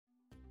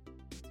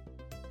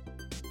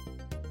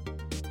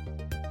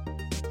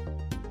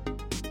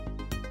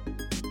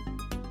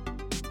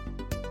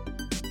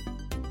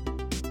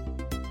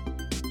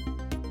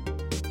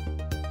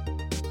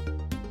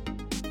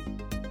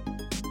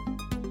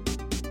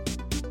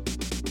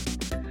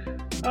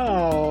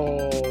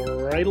All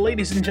right,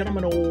 ladies and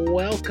gentlemen,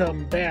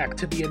 welcome back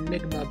to the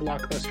Enigma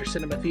Blockbuster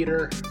Cinema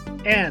Theater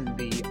and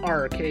the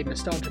Arcade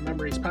Nostalgia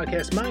Memories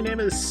podcast. My name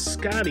is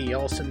Scotty,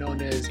 also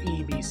known as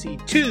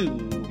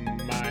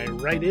EBC2. My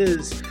right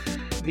is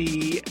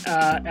the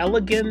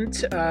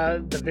elegant,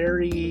 the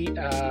very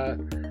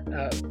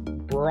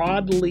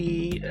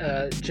broadly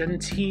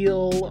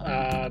genteel,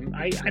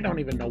 I don't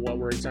even know what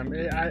words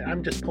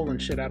I'm just pulling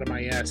shit out of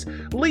my ass.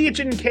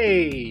 Legion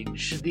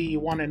Cage, the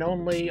one and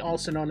only,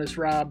 also known as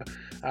Rob,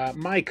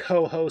 my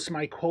co-host,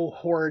 my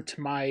cohort,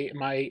 my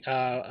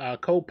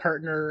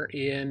co-partner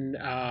in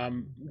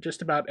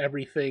just about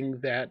everything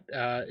that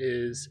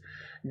is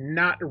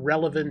not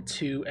relevant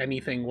to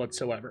anything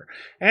whatsoever.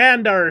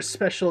 And our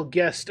special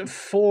guest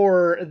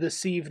for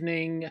this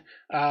evening,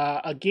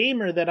 a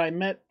gamer that I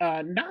met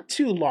not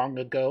too long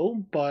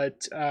ago,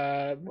 but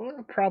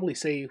I'll probably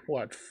say,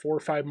 4 or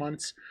 5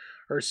 months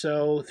or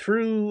so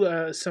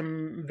through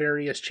some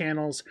various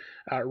channels.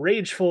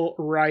 Rageful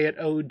Riot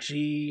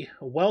OG,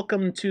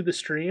 welcome to the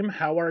stream.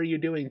 How are you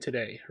doing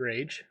today,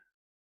 Rage?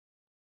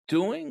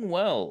 Doing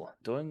well.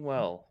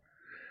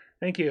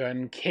 Thank you.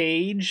 And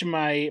Cage,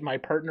 my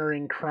partner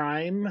in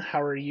crime,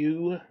 how are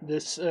you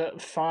this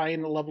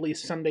fine, lovely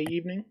Sunday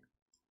evening?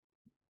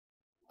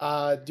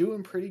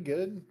 Doing pretty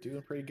good.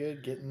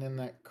 Getting in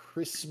that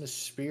Christmas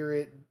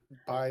spirit.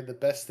 Buy the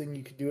best thing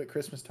you could do at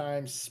Christmas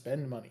time,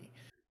 spend money.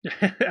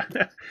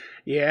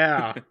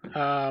 Yeah.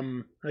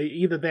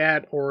 Either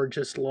that or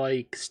just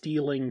like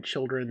stealing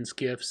children's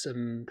gifts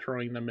and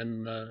throwing them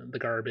in the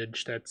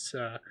garbage. That's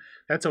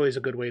always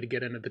a good way to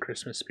get into the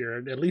Christmas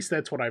spirit. At least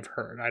that's what I've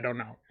heard. I don't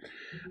know.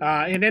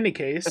 In any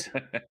case,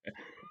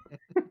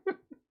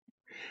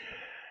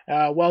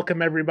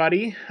 welcome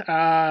everybody.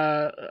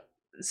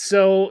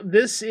 So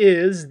this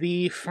is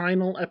the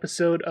final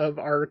episode of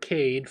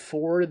Arcade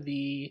for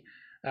the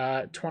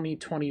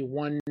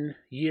 2021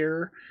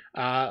 year.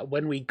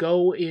 When we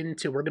go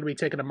into, we're going to be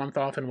taking a month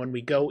off, and when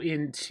we go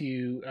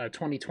into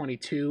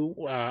 2022,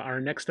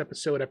 our next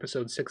episode,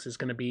 episode 6, is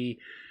going to be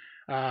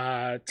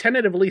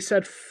tentatively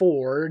set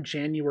for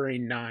January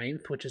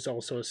 9th, which is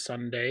also a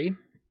Sunday.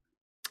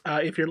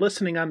 If you're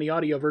listening on the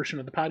audio version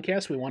of the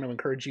podcast, we want to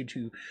encourage you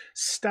to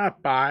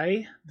stop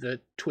by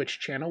the Twitch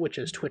channel, which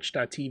is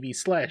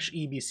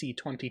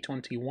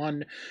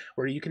twitch.tv/EBC2021,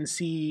 where you can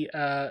see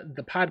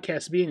the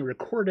podcast being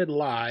recorded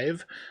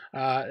live.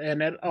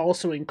 And that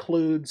also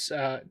includes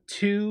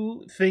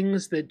 2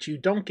 things that you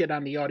don't get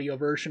on the audio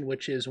version,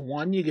 which is,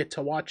 1, you get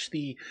to watch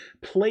the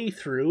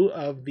playthrough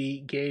of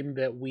the game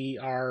that we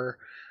are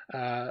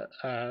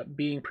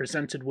being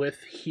presented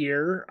with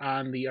here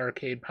on the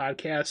Arcade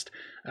Podcast.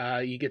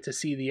 You get to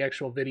see the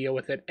actual video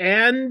with it,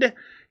 and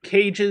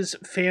Cage's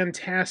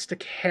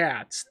fantastic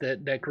hats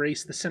that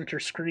grace the center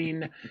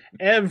screen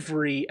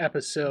every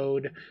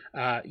episode.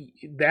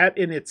 That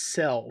in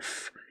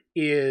itself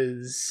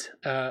is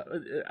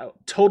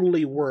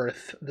totally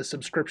worth the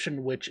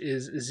subscription, which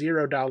is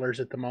 $0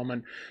 at the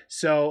moment.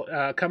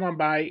 So come on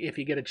by if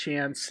you get a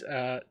chance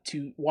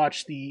to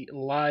watch the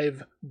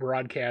live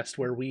broadcast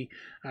where we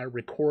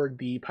record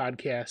the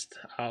podcast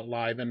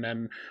live, and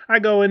then I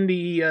go in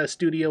the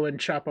studio and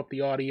chop up the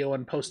audio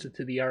and post it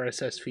to the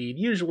RSS feed,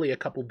 usually a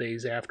couple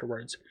days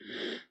afterwards.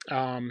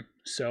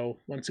 So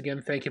once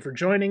again, thank you for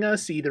joining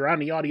us either on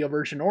the audio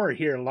version or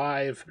here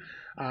live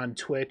on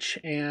Twitch,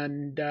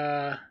 and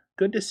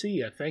good to see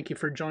you. Thank you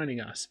for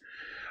joining us.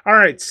 All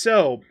right,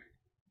 so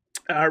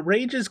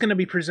Rage is going to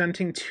be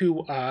presenting to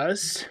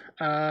us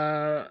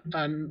a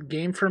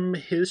game from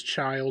his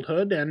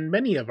childhood and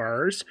many of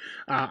ours.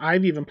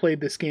 I've even played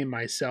this game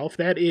myself.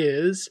 That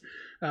is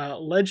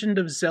Legend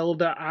of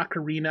Zelda: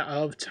 Ocarina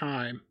of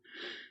Time.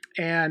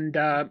 And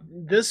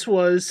this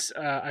was,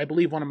 I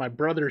believe, one of my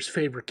brother's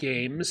favorite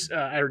games.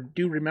 I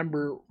do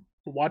remember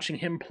watching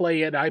him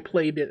play it. I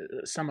played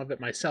some of it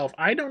myself.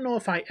 I don't know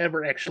if I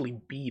ever actually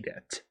beat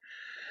it.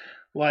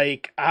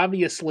 Like,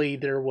 obviously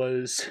there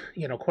was,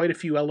 quite a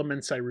few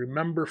elements I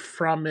remember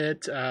from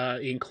it,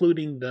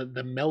 including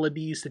the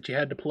melodies that you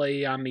had to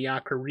play on the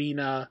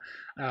ocarina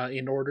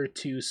in order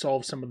to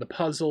solve some of the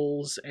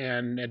puzzles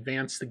and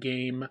advance the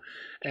game,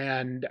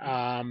 and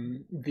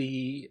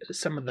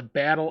some of the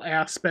battle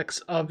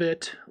aspects of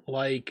it,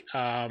 like,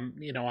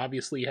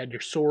 obviously you had your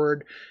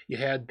sword, you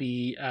had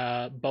the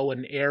bow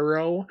and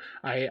arrow.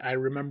 I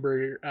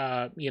remember,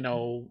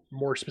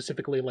 more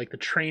specifically, like the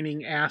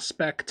training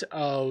aspect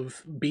of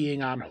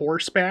being on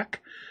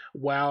horseback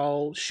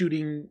while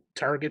shooting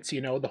targets.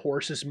 The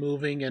horse is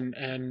moving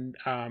and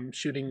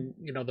shooting,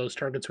 those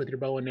targets with your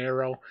bow and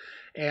arrow,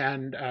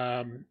 and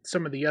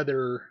some of the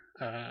other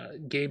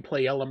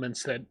gameplay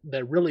elements that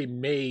really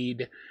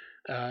made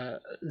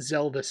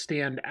Zelda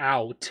stand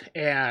out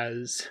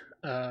as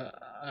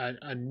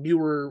a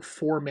newer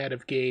format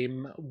of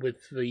game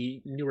with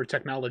the newer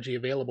technology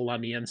available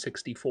on the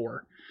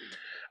N64.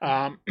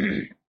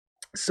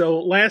 So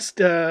last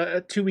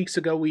 2 weeks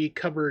ago, we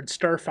covered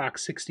Star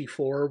Fox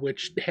 64,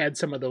 which had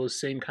some of those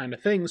same kind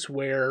of things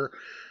where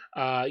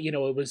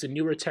It was a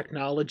newer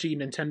technology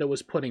Nintendo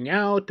was putting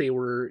out. They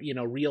were,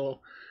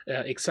 real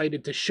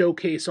excited to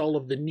showcase all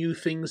of the new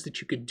things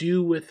that you could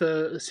do with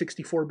a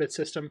 64-bit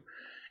system.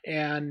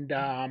 And,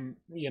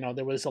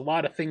 there was a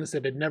lot of things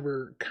that had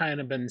never kind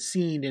of been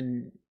seen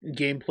in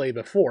gameplay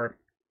before.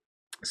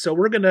 So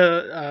we're going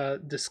to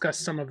discuss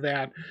some of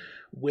that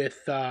with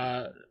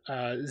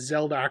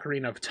Zelda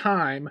Ocarina of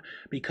Time,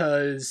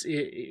 because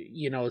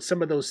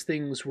some of those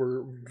things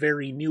were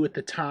very new at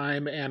the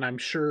time, and I'm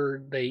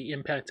sure they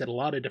impacted a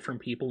lot of different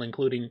people,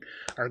 including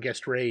our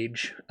guest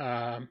Rage,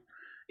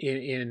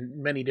 in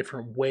many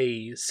different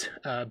ways,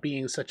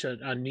 being such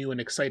a new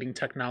and exciting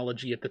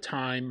technology at the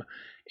time,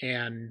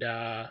 and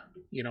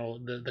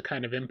the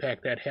kind of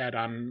impact that had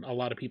on a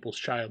lot of people's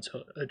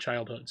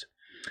childhoods.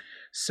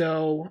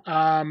 So,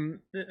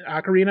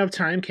 Ocarina of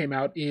Time came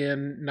out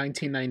in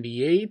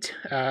 1998.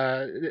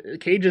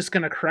 Cage is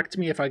going to correct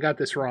me if I got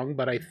this wrong,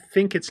 but I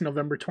think it's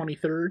November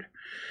 23rd.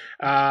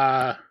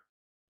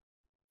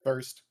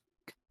 First.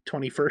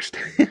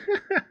 21st.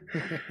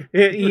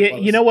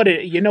 You know what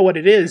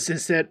it is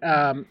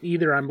that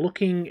either I'm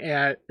looking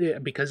at,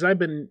 because I've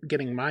been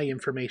getting my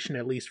information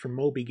at least from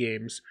Moby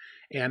Games,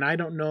 and I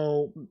don't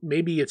know,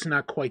 maybe it's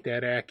not quite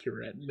that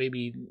accurate.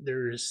 Maybe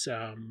there's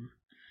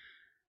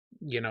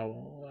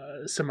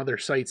some other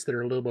sites that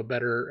are a little bit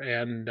better,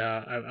 and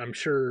I'm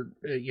sure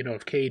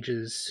if Cage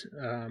has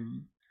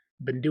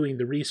been doing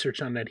the research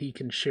on that, he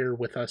can share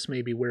with us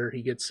maybe where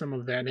he gets some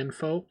of that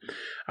info.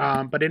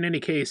 But in any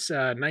case,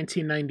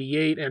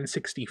 1998 and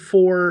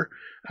 64,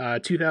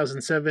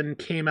 2007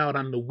 came out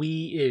on the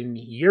Wii in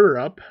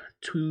Europe,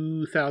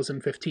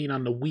 2015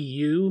 on the Wii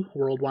U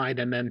worldwide,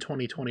 and then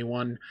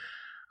 2021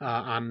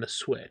 on the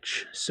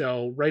Switch.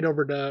 So right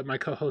over to my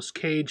co-host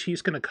Cage.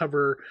 He's going to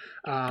cover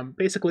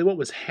basically what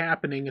was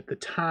happening at the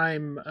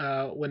time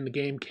when the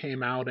game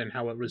came out and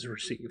how it was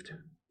received.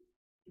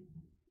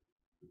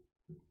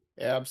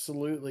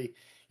 Absolutely.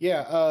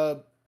 Yeah.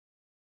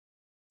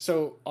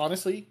 So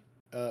honestly,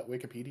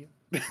 Wikipedia.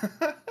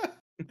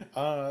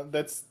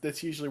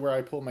 That's usually where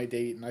I pull my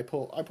date, and I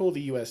pull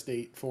the U.S.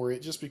 date for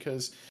it, just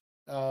because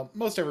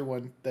most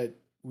everyone that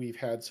we've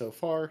had so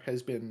far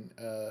has been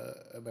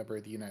a member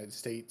of the United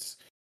States,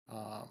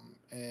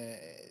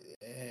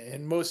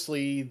 and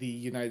mostly the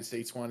United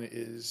States one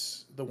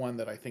is the one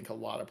that I think a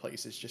lot of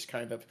places just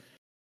kind of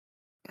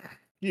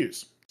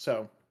use.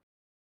 So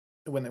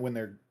when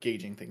they're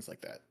gauging things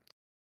like that.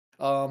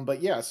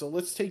 But yeah, so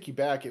let's take you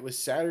back. It was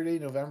Saturday,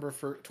 November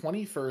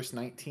 21st,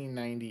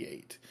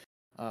 1998.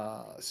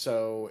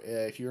 So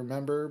if you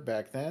remember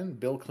back then,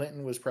 Bill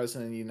Clinton was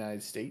president of the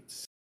United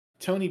States.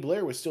 Tony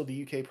Blair was still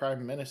the UK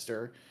Prime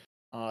Minister.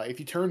 If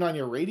you turned on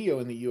your radio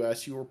in the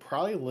US, you were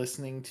probably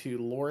listening to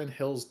Lauryn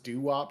Hill's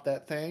Doo-Wop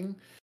That Thing,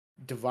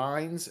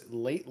 Divine's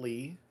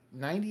Lately,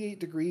 98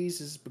 Degrees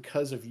is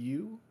Because of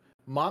You,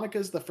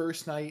 Monica's The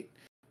First Night,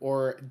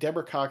 or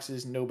Deborah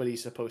Cox's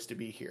Nobody's Supposed to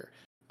Be Here.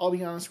 I'll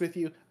be honest with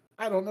you,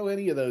 I don't know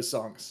any of those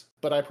songs,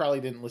 but I probably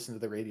didn't listen to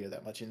the radio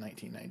that much in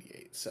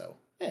 1998, so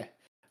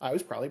I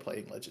was probably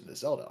playing Legend of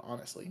Zelda,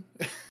 honestly.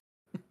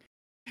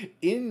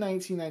 In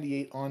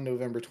 1998, on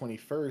November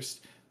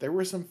 21st, there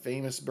were some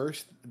famous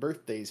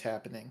birthdays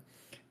happening.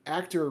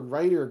 Actor,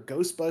 writer,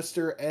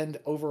 Ghostbuster, and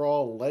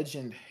overall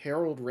legend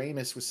Harold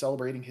Ramis was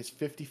celebrating his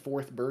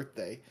 54th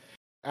birthday.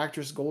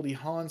 Actress Goldie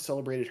Hawn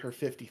celebrated her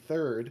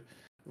 53rd.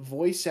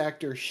 Voice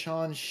actor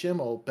Sean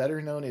Schimmel,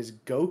 better known as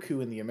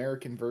Goku in the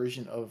American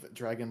version of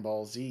Dragon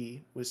Ball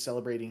Z, was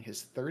celebrating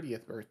his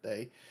 30th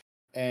birthday.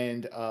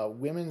 And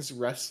women's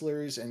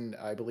wrestlers and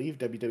I believe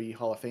WWE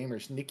Hall of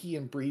Famers Nikki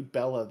and Brie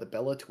Bella, the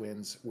Bella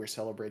twins, were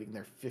celebrating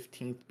their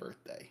 15th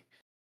birthday.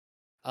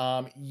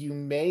 You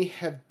may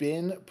have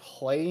been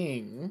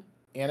playing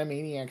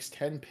Animaniacs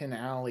 10-Pin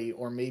Alley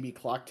or maybe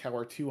Clock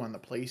Tower 2 on the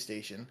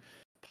PlayStation,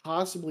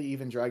 possibly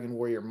even Dragon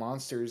Warrior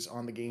Monsters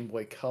on the Game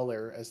Boy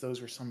Color, as those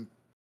were some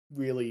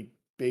really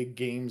big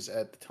games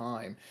at the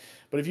time.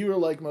 But if you were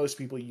like most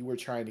people, you were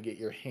trying to get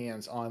your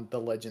hands on The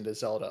Legend of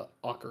Zelda: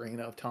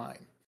 Ocarina of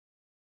Time.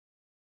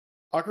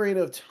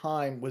 Ocarina of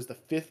Time was the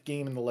 5th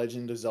game in the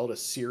Legend of Zelda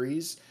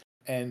series,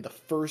 and the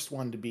first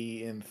one to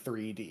be in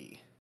 3D.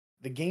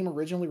 The game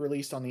originally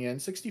released on the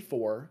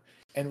N64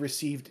 and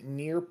received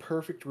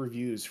near-perfect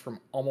reviews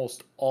from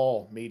almost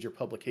all major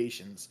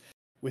publications,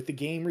 with the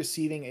game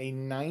receiving a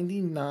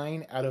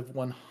 99 out of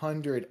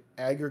 100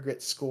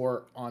 aggregate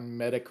score on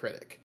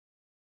Metacritic.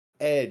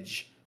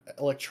 Edge,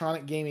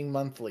 Electronic Gaming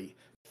Monthly,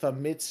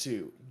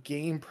 Famitsu,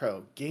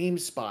 GamePro,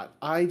 GameSpot,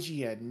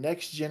 IGN,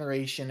 Next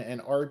Generation,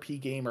 and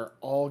RP Gamer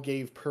all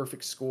gave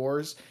perfect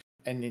scores,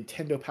 and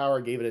Nintendo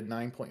Power gave it a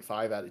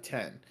 9.5 out of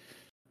 10,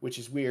 which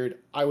is weird.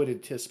 I would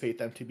anticipate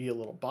them to be a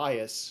little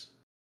biased,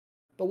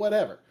 but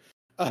whatever.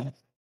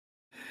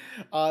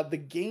 The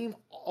game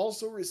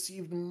also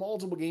received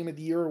multiple Game of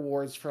the Year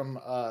awards from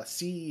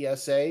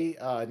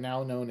CESA,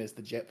 now known as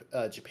the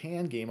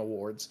Japan Game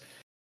Awards,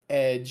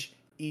 Edge,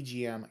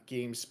 EGM,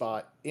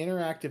 GameSpot,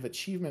 Interactive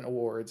Achievement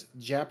Awards,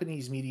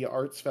 Japanese Media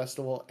Arts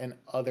Festival, and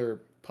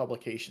other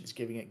publications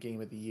giving it Game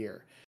of the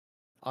Year.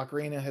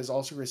 Ocarina has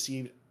also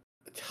received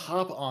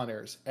top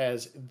honors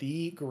as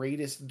the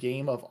greatest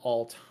game of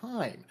all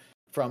time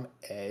from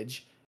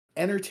Edge,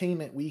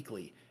 Entertainment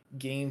Weekly,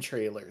 Game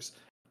Trailers,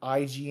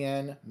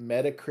 IGN,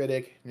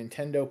 Metacritic,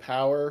 Nintendo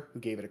Power, who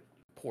gave it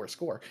a poor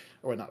score,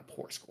 or not a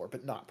poor score,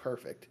 but not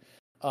perfect,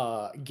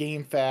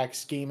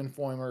 GameFAQs, Game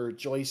Informer,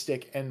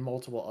 Joystick, and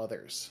multiple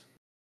others.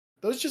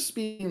 Those just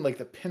being like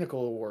the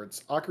pinnacle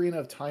awards. Ocarina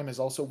of Time has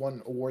also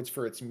won awards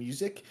for its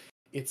music,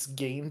 its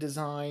game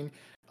design,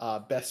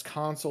 best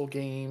console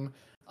game,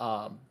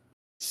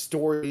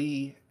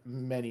 story,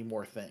 many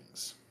more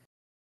things.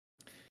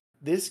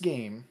 This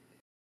game,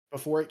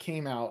 before it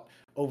came out,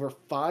 over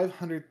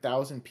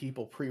 500,000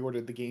 people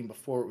pre-ordered the game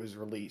before it was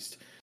released,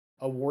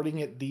 awarding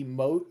it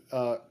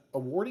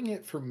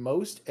for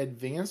most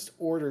advanced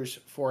orders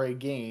for a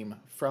game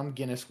from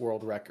Guinness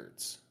World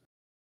Records.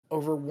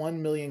 Over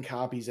 1 million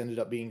copies ended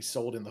up being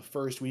sold in the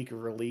first week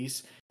of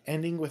release,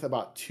 ending with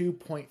about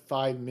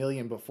 2.5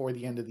 million before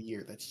the end of the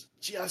year. That's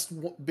just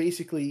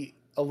basically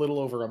a little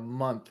over a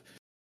month,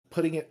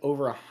 putting it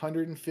over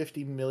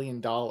 $150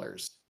 million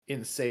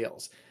in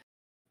sales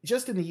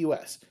just in the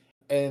US.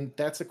 And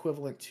that's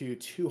equivalent to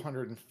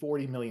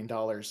 $240 million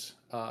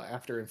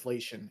after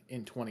inflation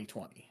in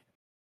 2020.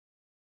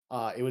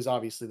 It was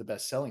obviously the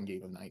best-selling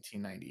game of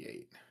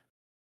 1998.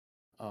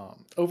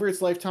 Over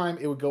its lifetime,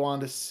 it would go on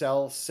to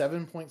sell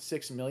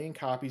 7.6 million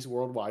copies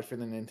worldwide for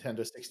the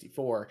Nintendo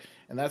 64,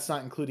 and that's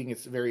not including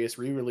its various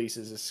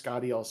re-releases, as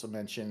Scotty also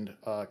mentioned,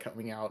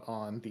 coming out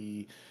on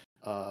the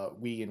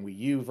Wii and Wii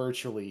U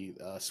virtually,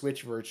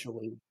 Switch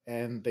virtually,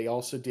 and they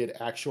also did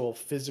actual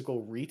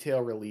physical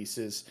retail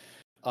releases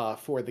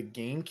for the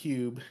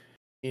GameCube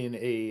in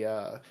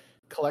a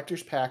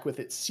collector's pack with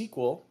its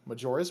sequel,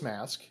 Majora's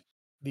Mask,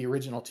 the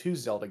original 2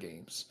 Zelda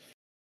games.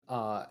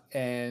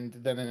 And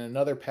then in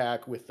another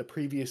pack with the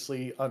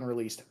previously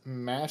unreleased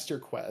Master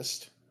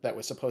Quest that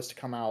was supposed to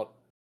come out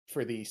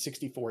for the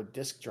 64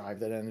 disc drive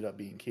that ended up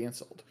being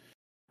canceled.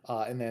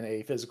 And then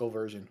a physical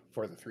version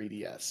for the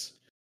 3DS.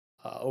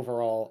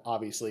 Overall,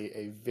 obviously,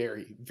 a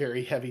very,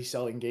 very heavy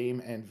selling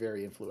game and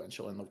very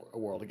influential in the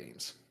world of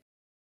games.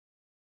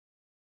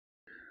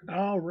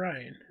 All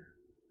right.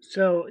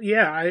 So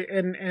yeah,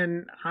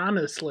 and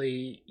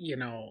honestly,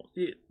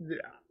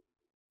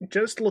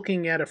 just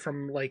looking at it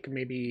from like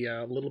maybe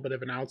a little bit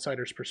of an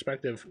outsider's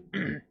perspective,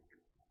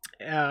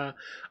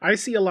 I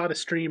see a lot of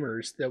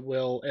streamers that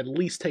will at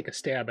least take a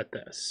stab at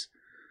this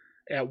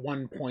at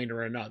one point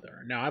or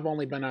another. Now, I've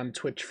only been on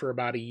Twitch for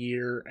about a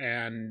year,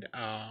 and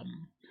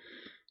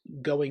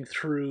going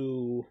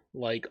through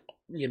like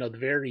the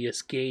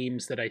various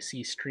games that I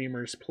see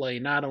streamers play,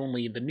 not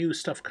only the new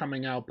stuff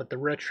coming out but the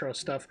retro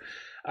stuff.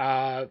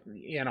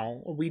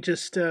 We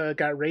just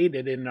got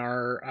raided in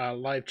our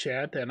live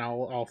chat, and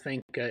I'll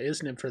thank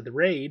Isnib for the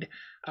raid,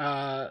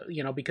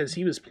 because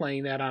he was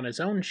playing that on his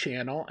own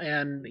channel,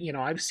 and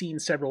I've seen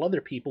several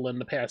other people in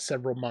the past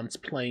several months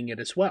playing it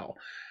as well.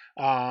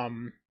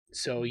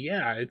 So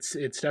yeah,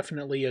 it's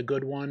definitely a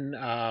good one.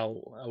 A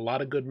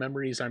lot of good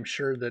memories, I'm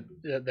sure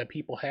that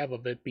people have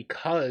of it,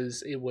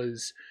 because it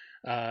was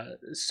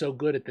so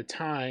good at the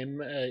time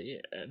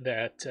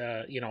that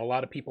a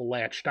lot of people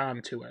latched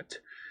onto it.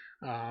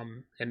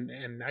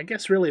 And I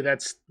guess really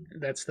that's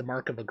the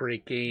mark of a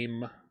great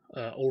game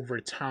over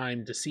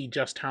time, to see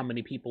just how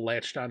many people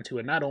latched onto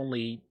it, not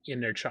only in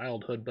their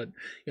childhood, but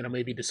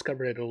maybe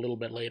discovered it a little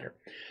bit later.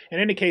 In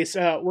any case,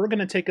 we're going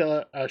to take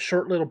a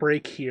short little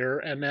break here,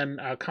 and then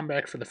come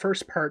back for the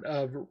first part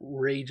of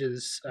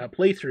Rage's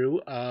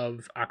playthrough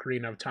of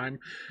Ocarina of Time.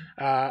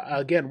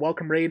 Again,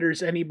 welcome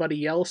Raiders.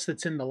 Anybody else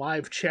that's in the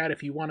live chat,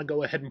 if you want to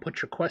go ahead and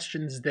put your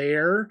questions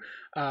there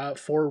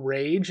for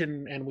Rage,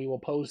 and we will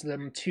pose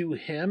them to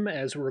him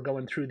as we're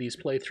going through these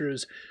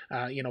playthroughs.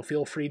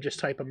 Feel free,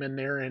 just type them in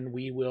there, and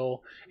we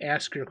will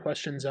ask your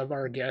questions of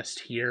our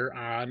guest here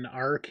on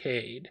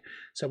Arcade.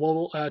 So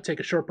we'll take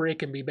a short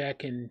break and be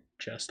back in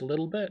just a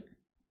little bit.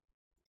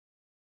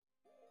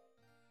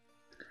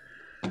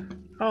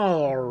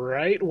 All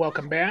right,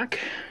 welcome back.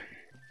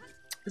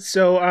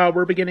 So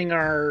we're beginning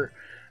our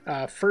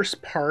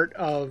first part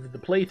of the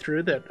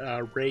playthrough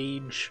that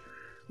Rage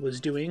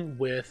was doing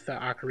with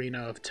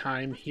Ocarina of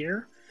Time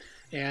here.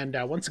 And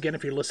once again,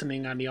 if you're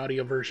listening on the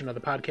audio version of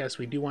the podcast,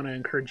 we do want to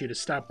encourage you to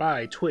stop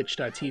by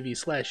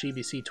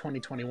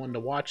twitch.tv/EBC2021 to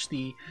watch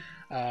the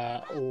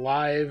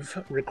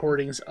live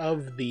recordings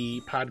of the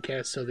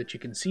podcast, so that you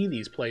can see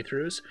these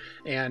playthroughs.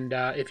 And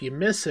if you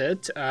miss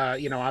it,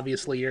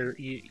 obviously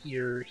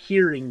you're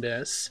hearing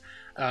this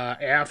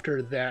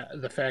after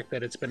the fact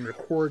that it's been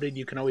recorded.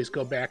 You can always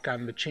go back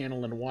on the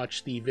channel and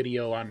watch the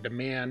video on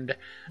demand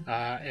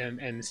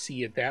and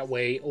see it that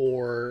way,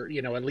 or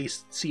at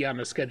least see on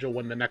the schedule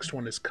when the next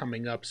one is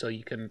coming up, so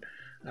you can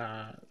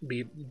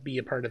be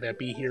a part of that,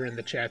 be here in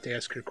the chat to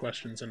ask your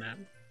questions and that.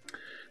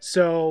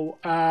 So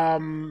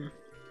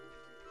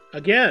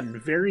again,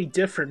 very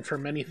different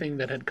from anything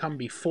that had come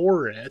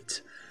before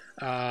it.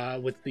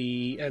 With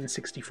the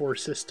N64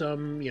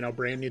 system,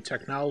 brand new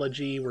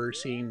technology. We're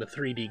seeing the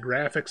 3D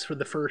graphics for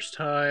the first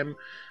time.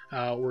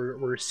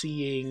 We're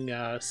seeing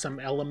some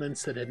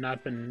elements that had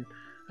not been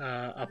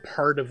a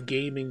part of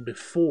gaming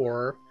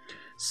before.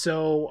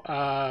 So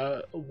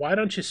why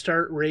don't you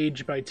start,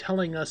 Rage, by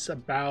telling us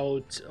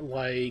about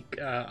like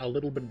a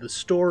little bit of the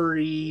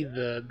story,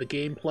 the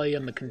gameplay,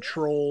 and the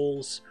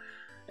controls,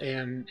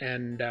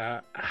 and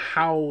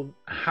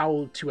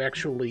how to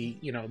actually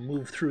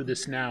move through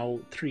this now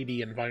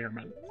 3D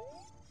environment.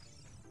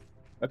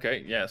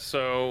 Okay, yeah,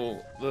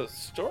 so the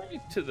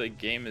story to the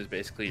game is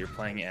basically you're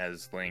playing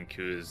as Link,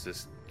 who is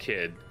this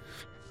kid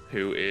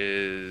who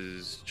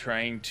is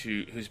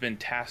who's been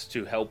tasked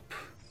to help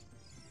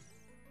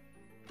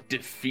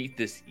defeat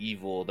this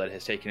evil that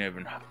has taken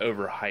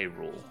over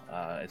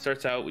Hyrule. It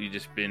starts out with you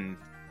just been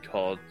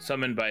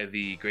summoned by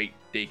the Great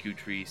Deku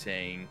Tree,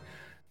 saying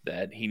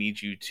that he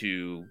needs you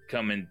to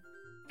come and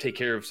take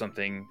care of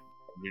something.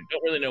 You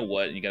don't really know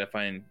what, and you got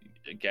to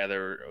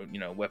gather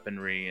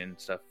weaponry and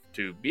stuff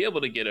to be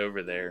able to get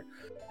over there,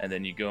 and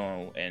then you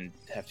go and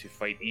have to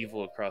fight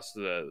evil across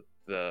the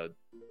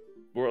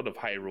world of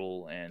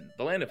Hyrule and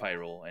the land of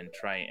Hyrule, and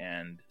try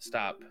and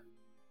stop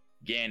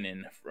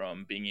Ganon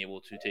from being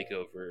able to take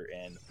over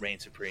and reign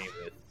supreme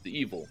with the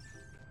evil.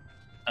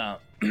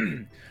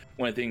 One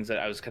of the things that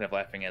I was kind of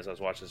laughing as I was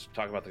watching this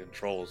talk about the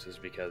controls is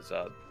because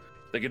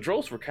the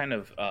controls were kind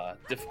of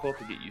difficult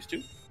to get used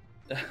to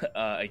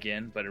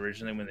again, but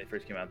originally when they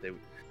first came out,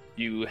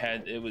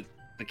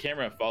 the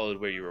camera followed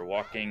where you were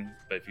walking,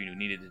 but if you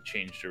needed to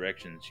change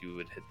directions, you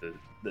would hit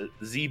the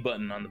Z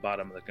button on the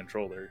bottom of the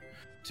controller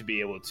to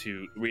be able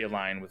to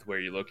realign with where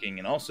you're looking,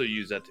 and also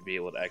use that to be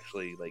able to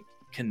actually like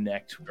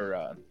connect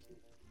or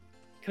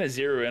kind of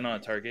zero in on a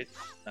target.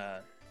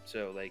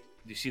 So like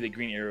you see the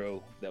green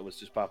arrow that was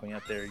just popping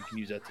up there, you can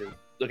use that to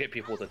look at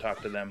people, to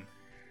talk to them,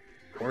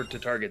 or to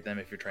target them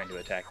if you're trying to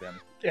attack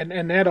them.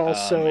 And that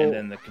also and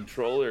then the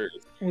controller,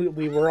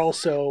 we were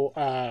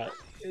also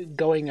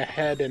going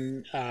ahead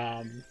and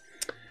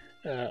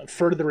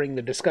furthering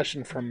the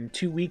discussion from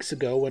 2 weeks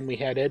ago when we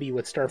had Eddie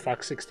with Star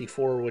Fox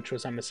 64, which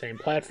was on the same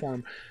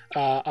platform,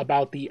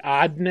 about the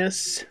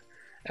oddness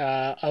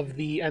of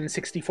the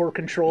N64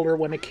 controller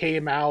when it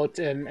came out,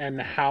 and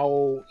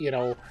how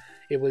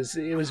it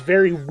was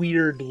very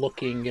weird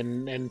looking,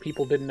 and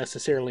people didn't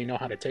necessarily know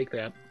how to take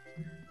that.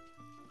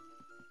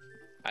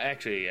 I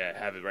actually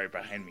have it right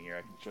behind me here.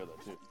 I can show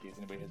that too, in case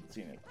anybody hasn't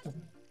seen it.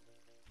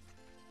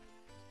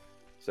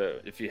 So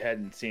if you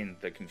hadn't seen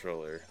the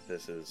controller,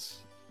 this is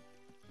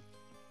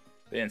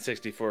the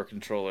N64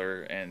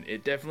 controller, and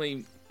it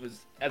definitely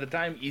was at the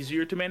time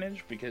easier to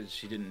manage because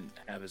she didn't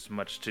have as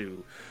much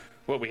to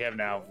what we have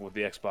now with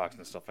the Xbox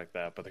and stuff like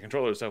that. But the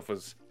controller itself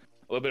was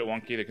a little bit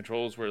wonky. The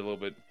controls were a little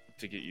bit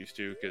to get used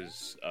to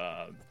because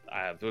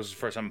this was the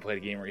first time I played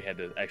a game where you had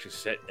to actually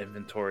set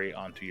inventory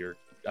onto your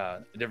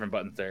different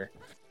buttons there.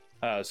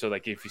 So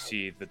like if you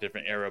see the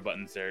different arrow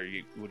buttons there,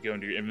 you would go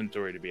into your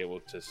inventory to be able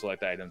to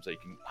select items that you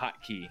can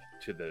hotkey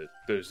to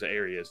those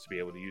areas to be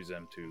able to use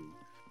them to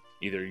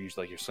either use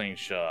like your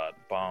slingshot,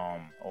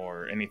 bomb,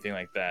 or anything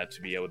like that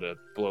to be able to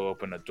blow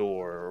open a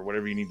door or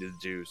whatever you needed to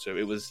do. So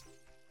it was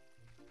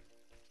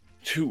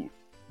to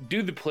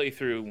do the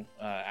playthrough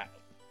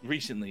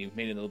recently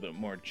made it a little bit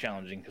more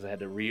challenging because I had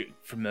to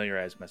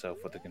re-familiarize myself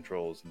with the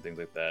controls and things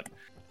like that.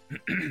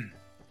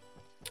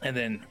 And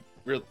then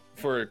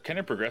for kind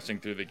of progressing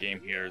through the game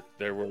here,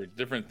 there were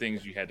different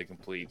things you had to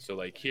complete. So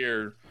like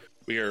here,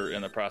 we are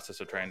in the process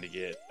of trying to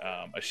get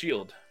a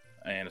shield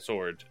and a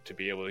sword to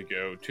be able to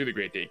go to the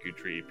Great Deku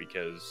Tree,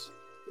 because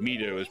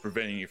Mido is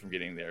preventing you from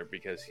getting there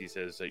because he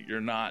says that you're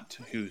not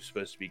who's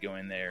supposed to be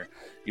going there.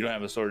 You don't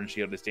have a sword and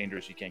shield, it's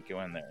dangerous, you can't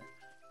go in there.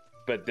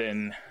 But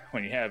then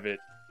when you have it,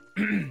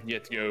 you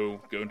have to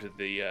go to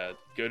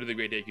the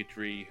Great Deku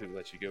Tree, who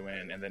lets you go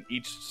in, and then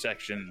each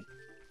section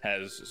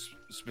has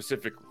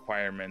specific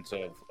requirements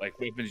of like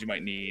weapons you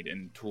might need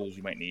and tools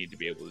you might need to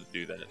be able to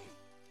do that.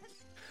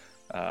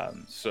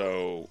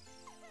 So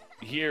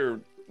here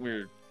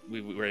we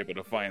were able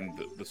to find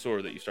the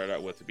sword that you start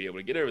out with to be able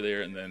to get over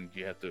there, and then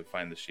you have to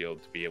find the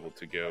shield to be able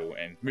to go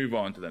and move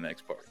on to the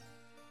next part.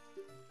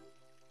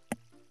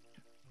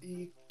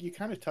 You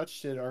kind of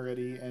touched it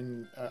already,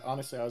 and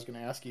honestly, I was going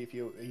to ask you if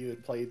you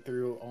had played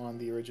through on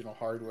the original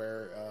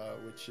hardware,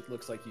 which it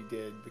looks like you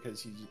did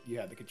because you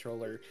had the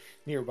controller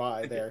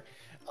nearby there.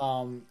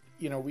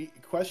 We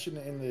questioned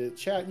in the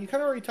chat, and you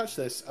kind of already touched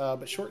this,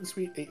 but Short and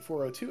Sweet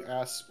 8402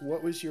 asks,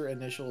 what was your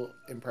initial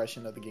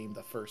impression of the game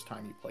the first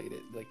time you played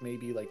it? Like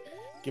maybe like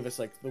give us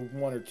like the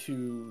 1 or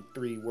 2,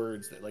 3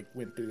 words that like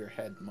went through your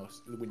head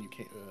most when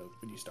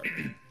you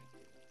started.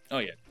 Oh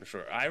yeah, for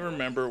sure. I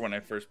remember when I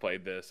first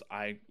played this,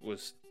 I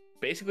was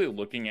basically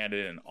looking at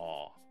it in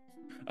awe.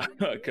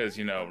 Because,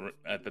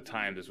 at the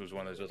time, this was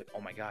one of those, like,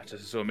 oh my gosh,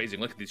 this is so amazing.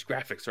 Look at these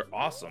graphics, they're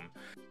awesome.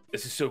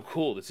 This is so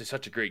cool. This is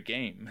such a great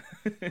game.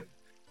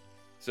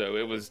 So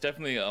it was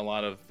definitely a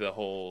lot of the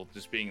whole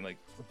just being like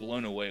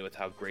blown away with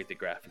how great the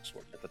graphics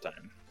were at the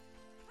time.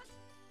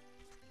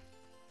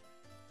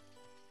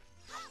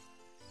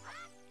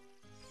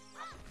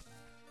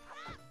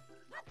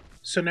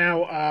 So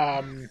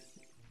now,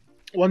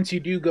 once you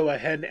do go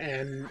ahead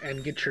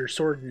and get your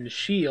sword and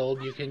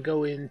shield, you can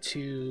go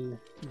into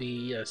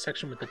the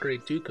section with the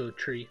Great Deku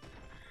Tree.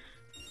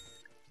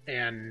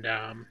 and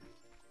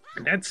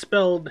that's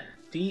spelled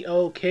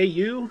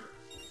Doku.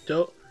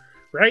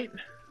 Right?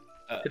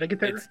 Did I get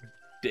that It's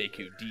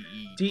Deku.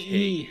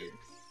 D-E.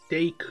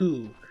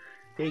 Deku.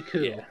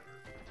 Deku.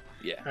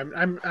 Yeah.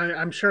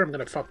 I'm sure I'm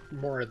gonna fuck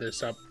more of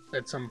this up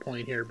at some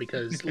point here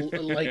because,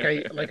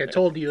 like I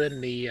told you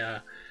in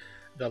the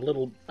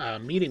little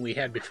meeting we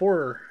had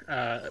before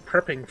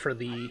prepping for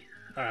the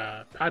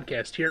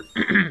podcast here,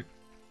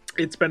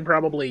 it's been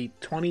probably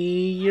 20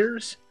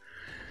 years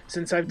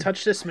since I've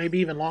touched this, maybe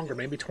even longer,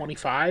 maybe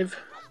 25.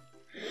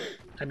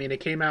 I mean, it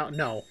came out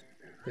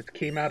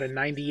in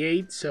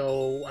 98,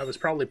 so I was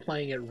probably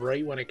playing it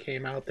right when it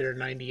came out there,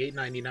 98,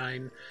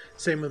 99.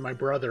 Same with my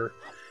brother.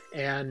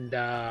 And,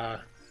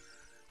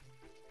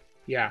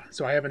 yeah,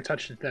 so I haven't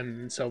touched it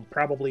then, so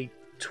probably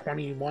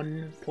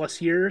 21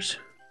 plus years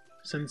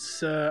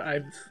since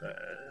I've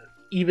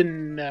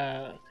even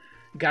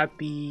got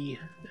the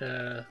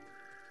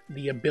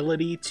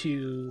ability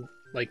to,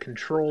 like,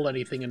 control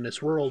anything in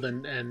this world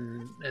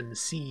and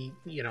see,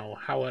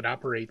 how it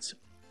operates.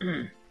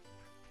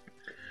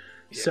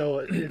 Yeah. So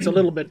it's a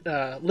little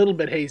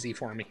bit hazy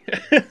for me.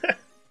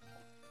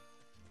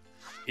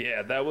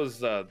 Yeah, that was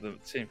the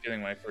same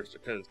feeling when I first,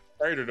 because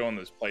prior to doing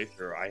this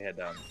playthrough, I had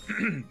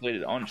played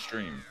it on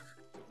stream,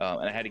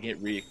 and I had to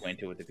get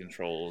reacquainted with the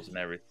controls and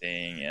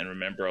everything, and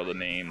remember all the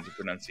names and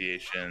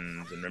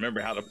pronunciations, and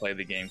remember how to play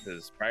the game,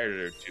 because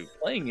prior to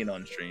playing it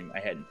on stream, I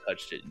hadn't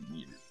touched it in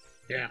years.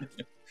 Yeah.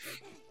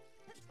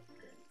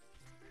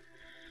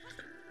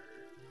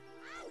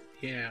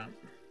 Yeah.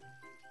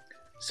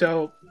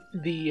 So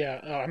the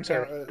I'm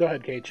sorry. Go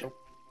ahead, Cage.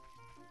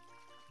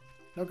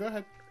 No, go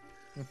ahead.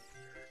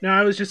 No,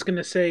 I was just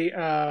gonna say,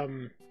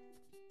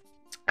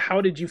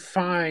 how did you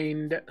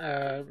find,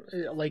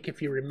 like,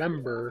 if you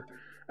remember,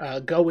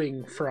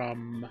 going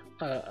from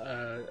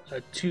a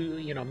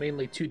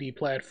mainly 2D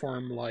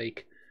platform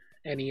like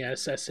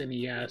NES,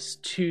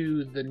 SNES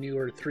to the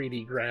newer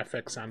 3D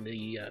graphics on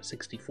the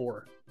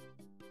 64?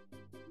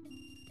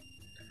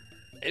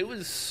 It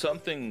was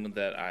something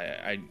that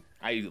I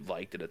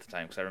liked it at the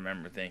time, because I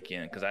remember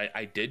thinking, because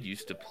I did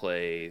used to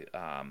play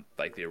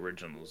like the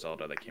original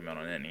Zelda that came out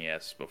on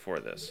NES before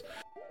this.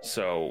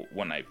 So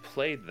when I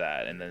played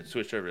that and then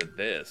switched over to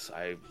this,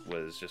 I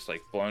was just like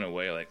blown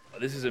away, like, oh,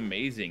 this is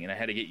amazing. And I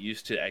had to get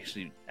used to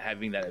actually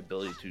having that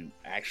ability to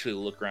actually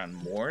look around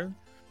more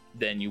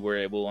than you were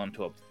able on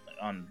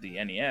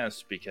the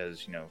NES,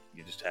 because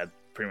you just had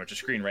pretty much a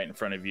screen right in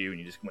front of you and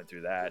you just went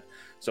through that.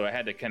 So I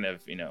had to kind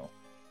of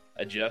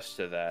adjust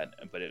to that,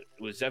 but it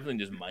was definitely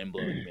just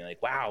mind-blowing to me,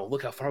 like, wow,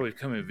 look how far we've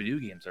come in video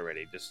games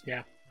already. Just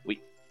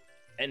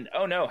and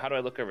oh no, how do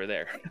I look over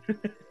there?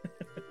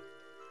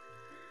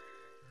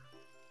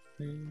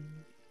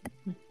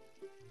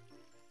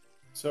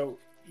 So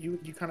you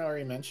kind of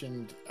already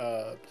mentioned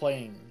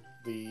playing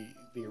the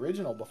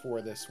original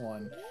before this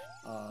one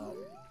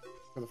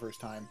for the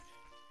first time.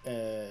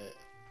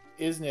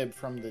 Isnib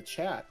from the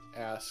chat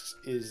asks,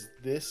 is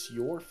this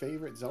your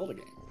favorite Zelda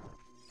game?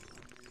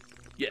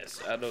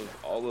 Yes, out of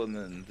all of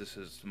them, this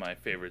is my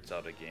favorite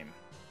Zelda game.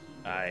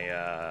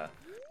 I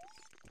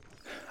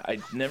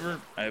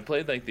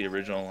played like the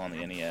original on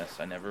the NES.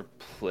 I never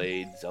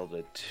played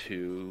Zelda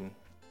 2,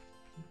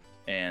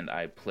 and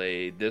I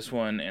played this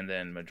one and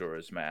then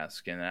Majora's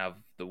Mask. And out of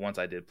the ones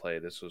I did play,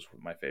 this was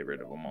my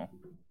favorite of them all.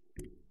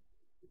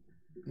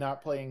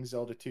 Not playing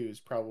Zelda 2 is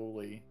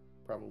probably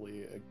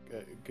a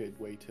good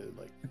way to,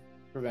 like,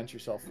 prevent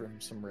yourself from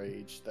some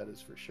rage. That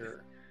is for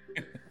sure.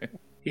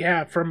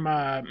 Yeah, from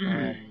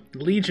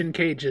Legion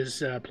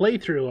Cage's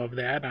playthrough of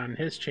that on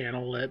his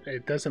channel,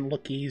 it doesn't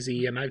look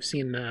easy, and I've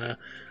seen a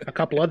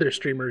couple other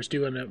streamers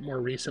doing it more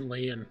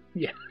recently, and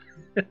yeah.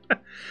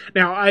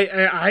 Now,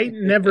 I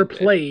never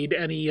played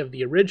any of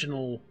the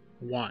original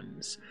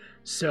ones,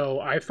 so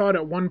I thought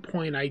at one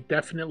point I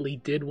definitely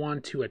did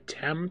want to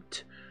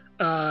attempt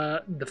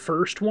the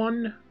first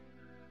one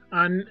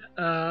on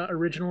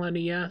original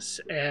NES,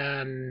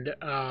 and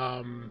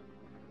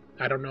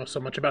I don't know so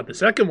much about the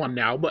second one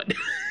now, but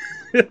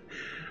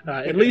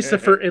at least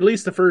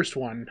the first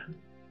one,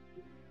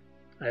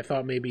 I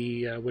thought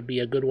maybe would be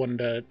a good one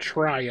to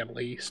try at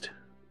least.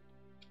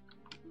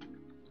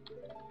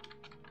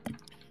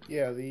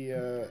 Yeah,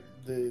 the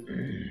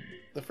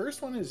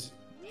first one is,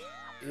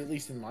 at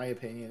least in my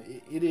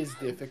opinion, it is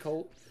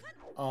difficult.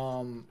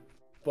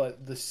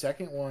 But the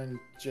second one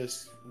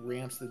just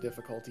ramps the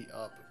difficulty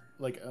up,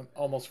 like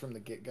almost from the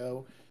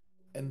get-go,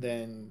 and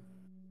then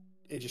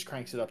it just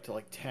cranks it up to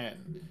like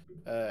 10.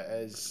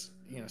 As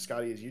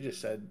Scotty, as you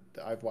just said,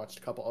 I've watched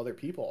a couple other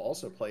people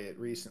also play it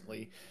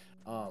recently.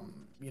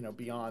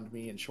 Beyond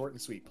me and Short and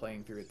Sweet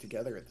playing through it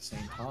together at the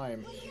same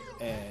time,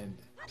 and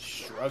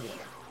struggling,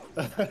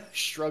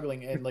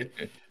 and like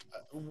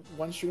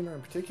one streamer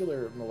in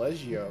particular,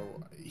 Maleggio,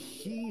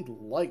 he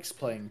likes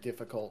playing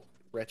difficult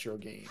retro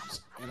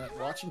games, and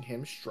watching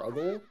him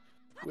struggle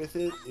with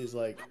it is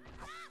like,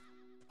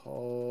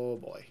 oh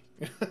boy.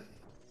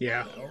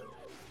 Yeah.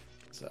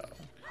 So,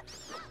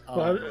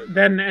 well,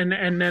 then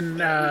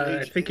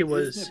I think it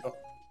was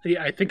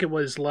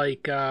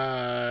like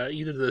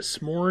either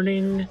this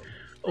morning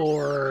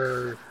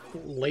or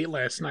late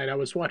last night I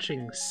was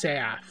watching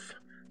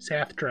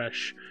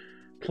Safdresh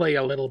play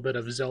a little bit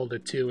of Zelda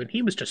 2, and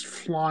he was just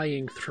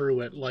flying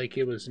through it like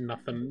it was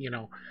nothing,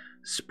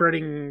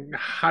 spreading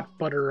hot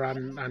butter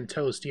on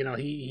toast.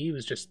 He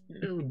was just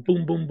boom,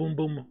 boom, boom,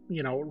 boom,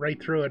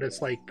 right through it.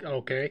 It's like,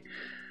 okay,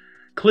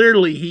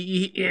 clearly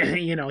he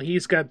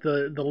he's got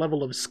the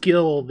level of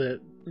skill that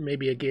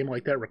maybe a game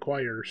like that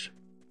requires.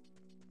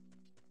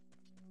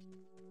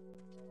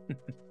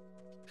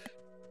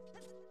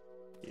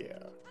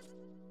 Yeah.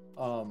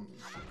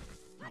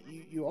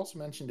 You also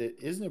mentioned it.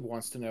 Isnib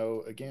wants to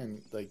know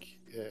again, like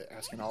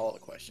asking all the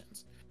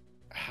questions.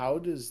 How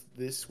does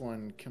this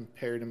one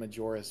compare to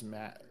Majora's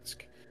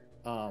Mask?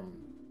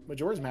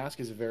 Majora's Mask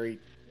is a very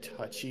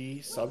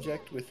touchy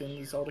subject within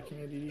the Zelda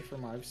community,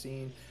 from what I've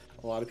seen.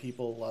 A lot of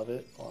people love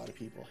it. A lot of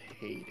people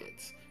hate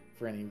it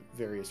for any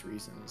various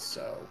reasons.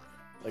 So,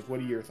 like, what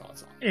are your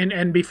thoughts on it?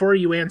 And before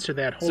you answer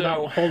that,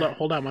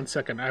 hold on 1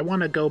 second. I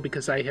want to go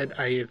because I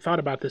had thought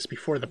about this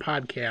before the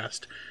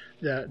podcast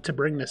to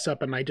bring this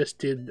up, and I just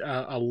did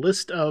a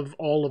list of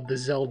all of the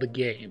Zelda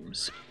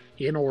games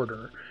in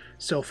order.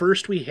 So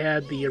first we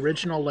had the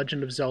original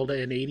Legend of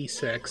Zelda in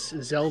 '86,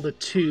 Zelda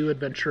 2: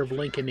 Adventure of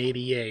Link in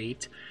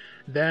 '88,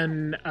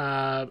 then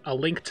A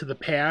Link to the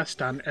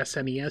Past on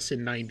SNES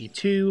in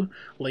 '92,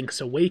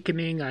 Link's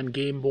Awakening on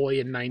Game Boy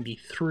in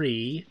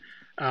 '93,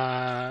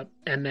 and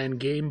then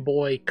Game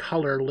Boy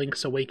Color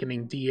Link's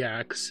Awakening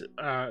DX.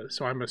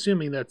 So I'm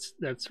assuming that's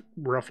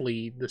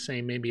roughly the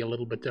same, maybe a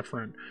little bit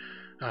different.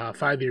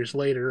 5 years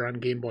later on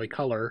Game Boy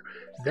Color,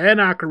 then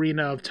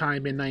Ocarina of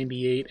Time in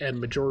 '98 and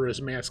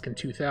Majora's Mask in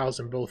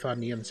 2000, both on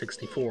the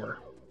N64.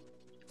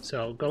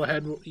 So go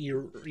ahead,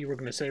 you were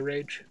going to say,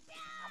 Rage?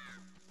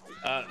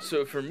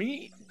 So for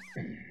me,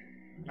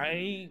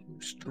 I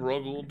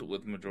struggled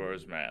with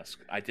Majora's Mask.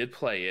 I did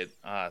play it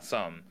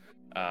some.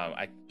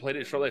 I played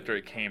it shortly after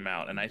it came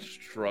out, and I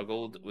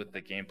struggled with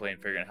the gameplay and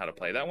figuring out how to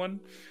play that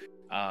one.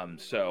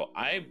 So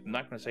I'm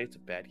not going to say it's a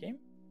bad game.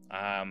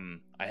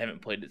 I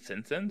haven't played it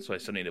since then, so I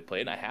still need to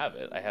play it. I have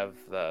it. I have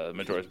the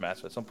Majora's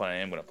Mask. At some point, I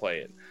am going to play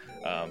it.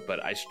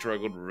 But I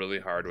struggled really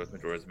hard with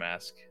Majora's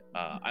Mask.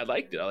 I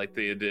liked it. I liked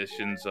the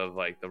additions of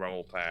like the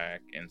Rumble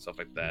Pack and stuff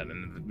like that,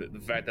 and the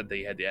fact that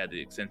they had to add the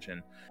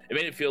extension. It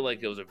made it feel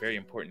like it was a very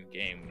important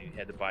game. You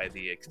had to buy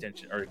the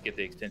extension or get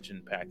the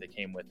extension pack that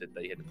came with it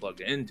that you had to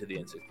plug into the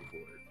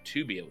N64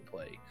 to be able to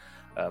play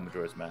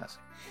Majora's Mask.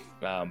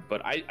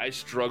 But I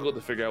struggled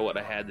to figure out what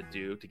I had to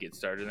do to get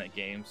started in that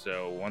game.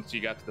 So once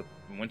you get to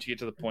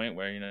the point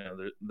where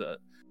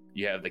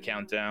you have the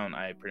countdown,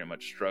 I pretty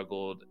much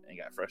struggled and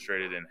got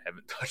frustrated and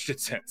haven't touched it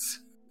since.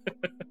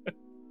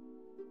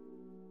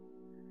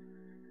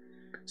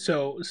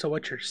 So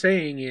what you're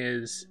saying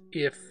is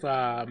if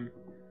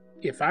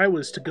I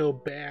was to go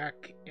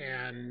back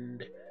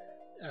and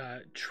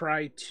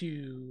try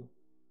to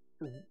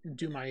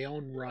do my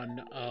own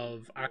run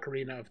of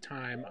Ocarina of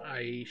Time,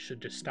 I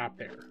should just stop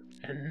there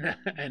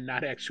and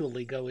not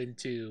actually go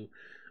into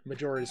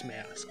Majora's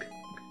Mask.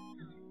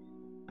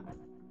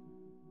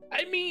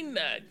 I mean,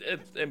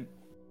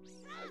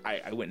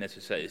 I wouldn't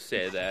necessarily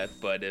say that,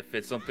 but if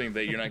it's something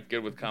that you're not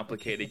good with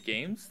complicated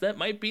games, that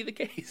might be the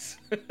case.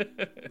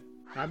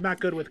 I'm not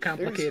good with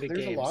complicated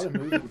games. There's a lot of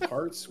moving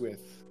parts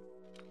with...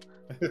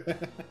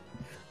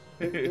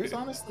 There's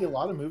honestly a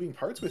lot of moving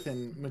parts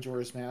within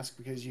Majora's Mask,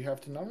 because you have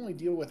to not only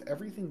deal with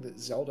everything that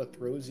Zelda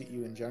throws at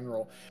you in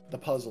general, the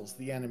puzzles,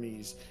 the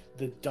enemies,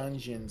 the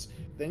dungeons,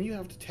 then you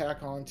have to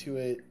tack onto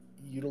it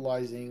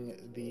utilizing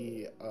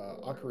the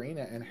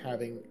ocarina and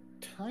having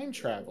time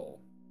travel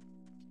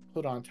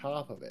put on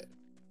top of it.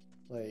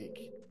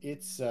 Like,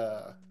 it's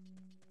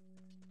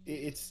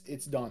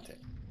daunting.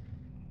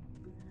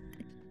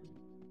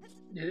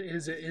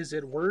 Is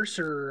it worse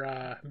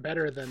or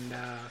better than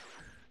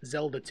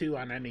Zelda 2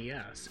 on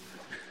NES,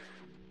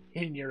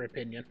 in your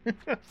opinion?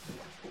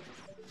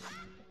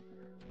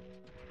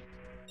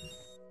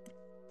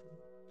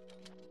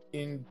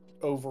 In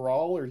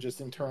overall, or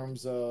just in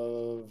terms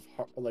of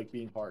like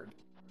being hard?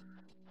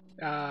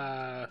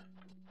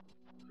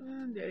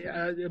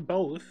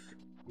 Both,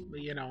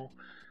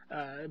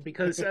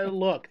 because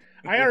look,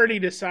 I already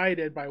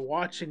decided by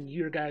watching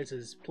your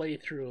guys'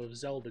 playthrough of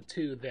Zelda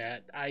 2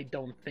 that I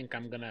don't think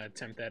I'm gonna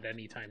attempt that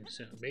anytime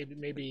soon.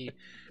 Maybe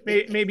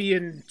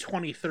in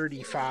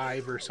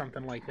 2035 or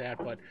something like that.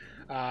 But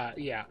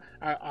yeah,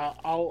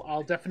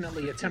 I'll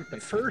definitely attempt the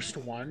first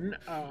one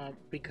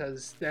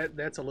because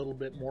that's a little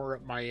bit more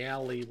up my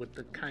alley with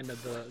the kind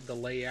of the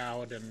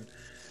layout, and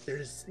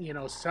there's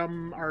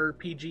some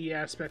RPG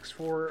aspects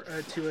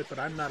to it, but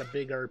I'm not a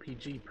big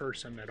RPG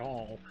person at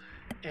all,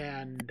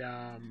 and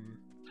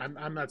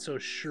I'm not so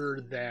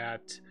sure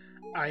that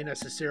I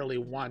necessarily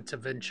want to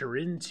venture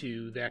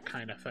into that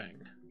kind of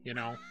thing,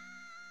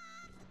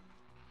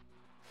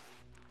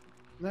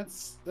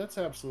 That's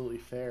absolutely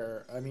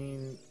fair. I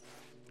mean,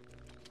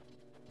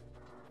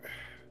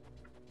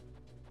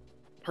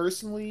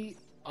 personally,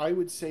 I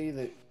would say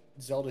that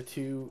Zelda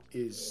 2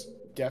 is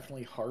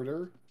definitely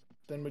harder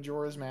than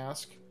Majora's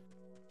Mask,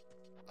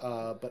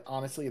 but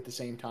honestly, at the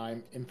same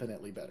time,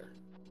 infinitely better.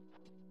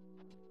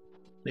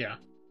 Yeah.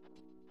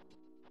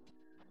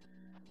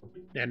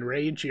 And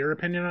Rage, your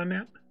opinion on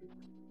that?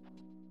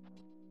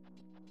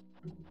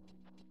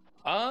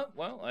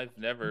 Well, I've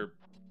never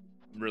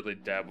really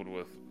dabbled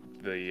with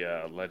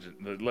the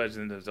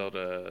Legend of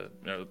Zelda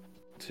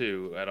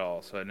 2 at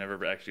all, so I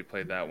never actually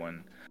played that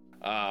one.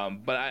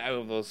 But I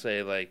will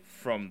say, like,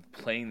 from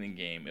playing the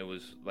game, it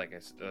was like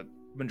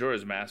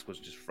Majora's Mask was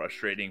just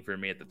frustrating for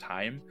me at the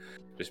time,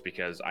 just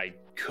because I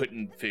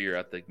couldn't figure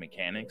out the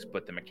mechanics.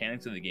 But the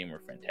mechanics of the game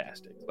were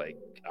fantastic. Like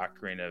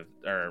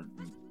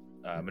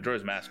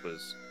Majora's Mask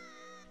was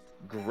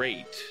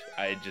great.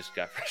 I just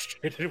got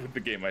frustrated with the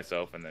game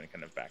myself, and then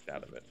kind of backed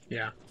out of it.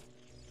 Yeah.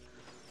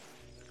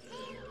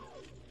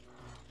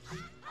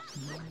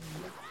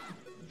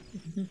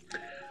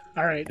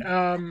 All right.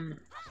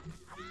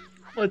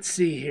 Let's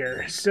see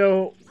here.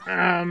 So,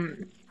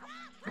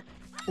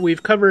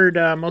 we've covered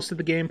most of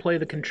the gameplay,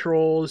 the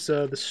controls,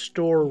 the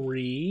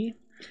story,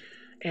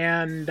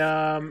 and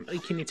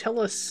can you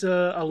tell us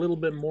a little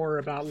bit more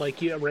about,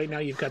 like, right now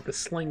you've got the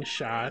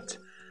slingshot,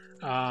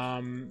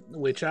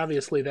 which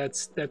obviously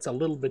that's a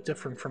little bit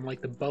different from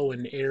like the bow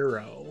and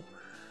arrow.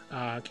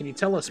 Can you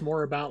tell us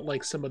more about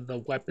like some of the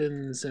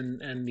weapons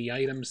and the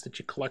items that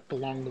you collect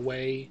along the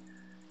way,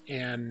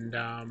 and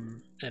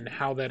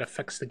how that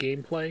affects the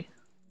gameplay?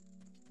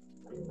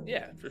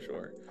 Yeah, for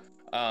sure.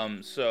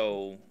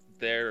 So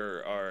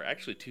there are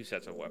actually two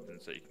sets of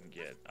weapons that you can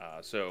get.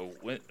 So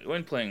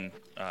when playing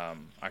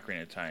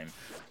Ocarina of Time,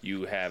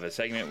 you have a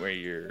segment where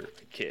you're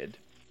a kid.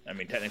 I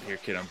mean, technically you're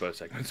a kid on both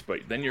segments,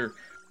 but then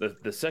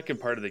the second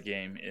part of the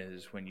game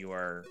is when you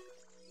are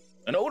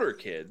an older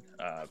kid,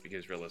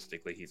 because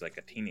realistically he's like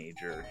a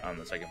teenager on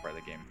the second part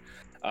of the game.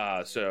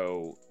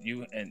 So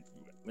in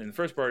the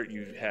first part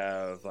you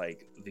have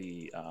like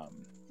the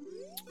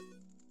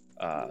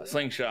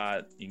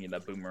slingshot, you can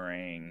get a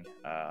boomerang.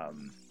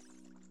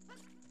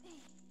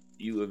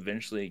 You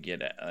eventually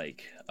get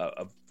like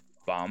a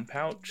bomb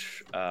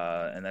pouch,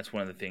 and that's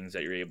one of the things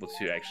that you're able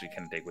to actually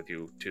kind of take with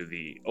you to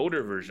the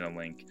older version of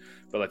Link.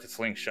 But like the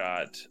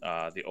slingshot,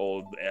 the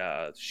old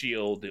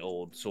shield, the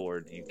old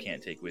sword, you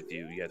can't take with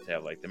you. You have to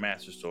have like the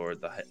Master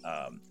Sword, the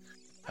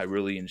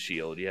Hyrulean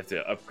shield. You have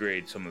to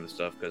upgrade some of the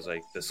stuff, because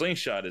like the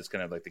slingshot is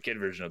kind of like the kid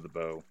version of the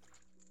bow,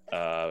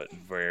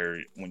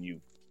 where when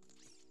you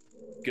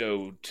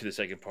go to the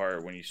second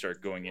part, when you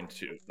start going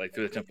into like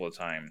through the Temple of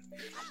Time,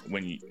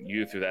 when you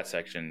go through that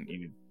section,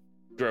 you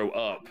throw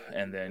up,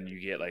 and then you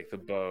get like the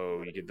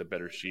bow, you get the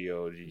better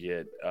shield, you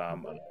get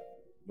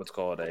what's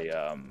called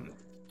a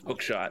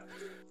hook shot,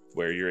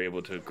 where you're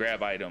able to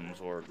grab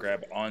items or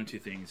grab onto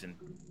things and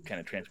kind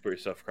of transport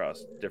yourself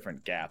across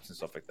different gaps and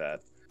stuff like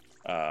that.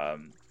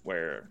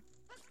 Where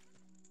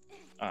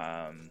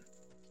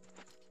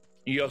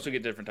you also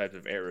get different types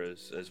of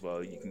arrows as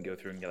well. You can go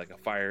through and get like a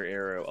fire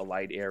arrow, a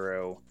light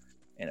arrow,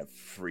 and a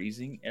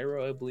freezing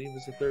arrow, I believe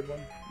is the third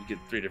one. You get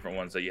 3 different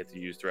ones that you have to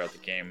use throughout the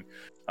game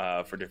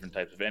for different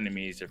types of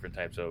enemies, different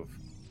types of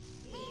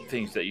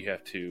things that you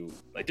have to,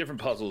 like different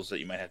puzzles that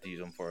you might have to use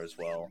them for as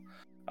well.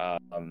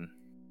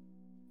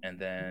 And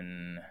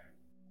then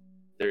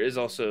there is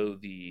also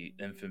the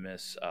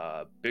infamous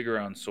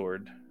Bigoron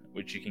sword,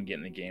 which you can get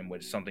in the game,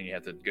 which is something you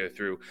have to go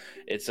through.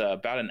 It's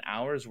about an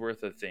hour's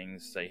worth of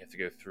things that you have to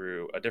go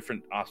through,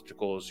 different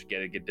obstacles. You got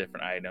to get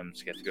different items.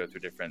 You have to go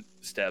through different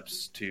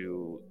steps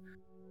to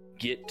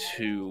get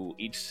to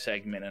each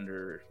segment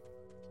under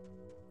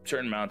a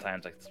certain amount of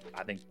times. Like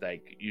I think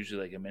like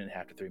usually like a minute and a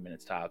half to 3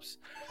 minutes tops,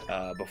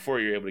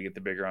 before you're able to get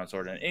the Bigoron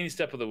sword. And any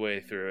step of the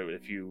way through it,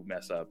 if you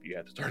mess up, you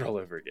have to start all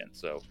over again.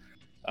 So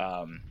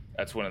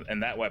that's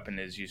and that weapon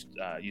is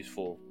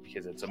useful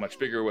because it's a much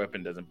bigger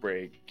weapon, doesn't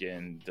break,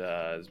 and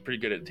is pretty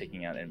good at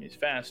taking out enemies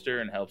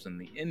faster, and helps in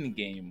the end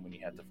game when you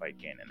have to fight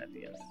Ganon at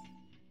the end.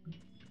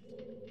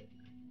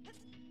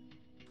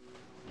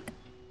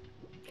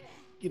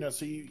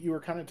 So you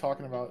were kind of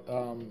talking about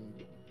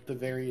the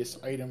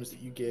various items that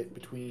you get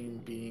between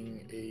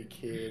being a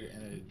kid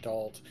and an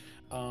adult.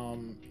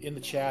 In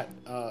the chat,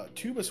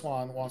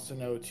 Tubaswan wants to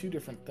know 2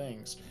 different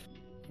things.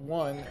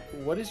 1,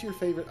 what is your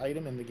favorite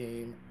item in the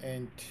game?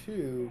 And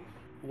 2,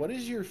 what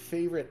is your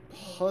favorite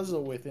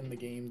puzzle within the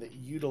game that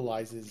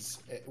utilizes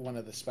one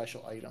of the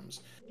special items?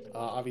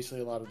 Obviously,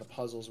 a lot of the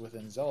puzzles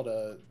within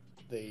Zelda,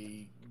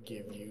 they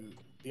give you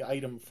the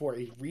item for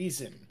a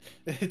reason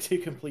to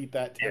complete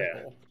that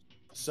temple. Yeah.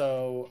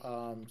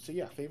 So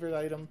yeah, favorite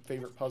item,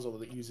 favorite puzzle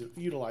that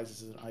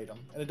utilizes an item.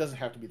 And it doesn't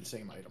have to be the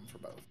same item for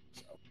both.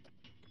 So.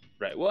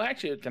 Right. Well,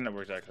 actually, it kind of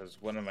works out,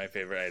 because one of my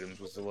favorite items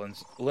was the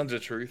Lens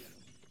of Truth.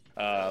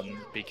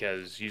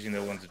 Because using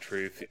the Lens of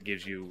Truth, it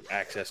gives you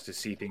access to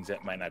see things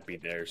that might not be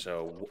there.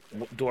 So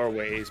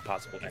doorways,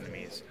 possible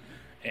enemies,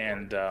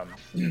 and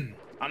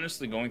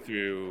honestly, going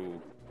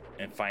through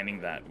and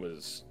finding that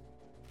was,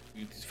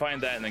 you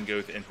find that and then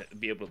go and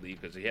be able to leave,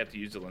 because you have to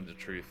use the Lens of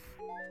Truth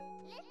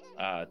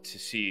to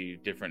see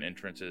different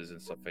entrances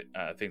and stuff,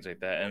 things like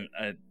that.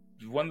 And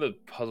one of the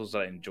puzzles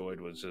that I enjoyed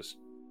was just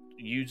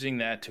using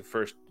that to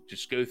first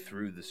just go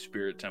through the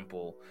Spirit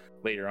Temple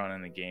later on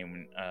in the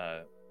game.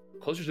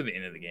 Closer to the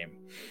end of the game,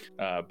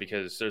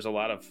 because there's a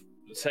lot of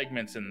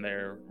segments in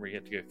there where you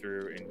have to go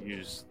through and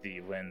use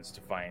the lens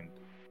to find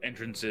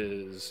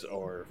entrances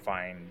or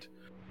find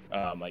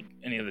like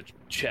any of the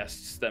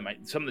chests that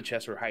some of the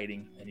chests are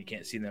hiding and you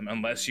can't see them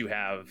unless you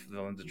have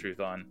the lens of truth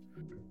on.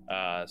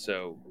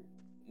 So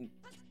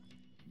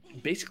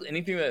basically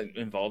anything that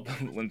involved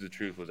the lens of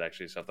truth was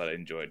actually stuff that I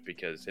enjoyed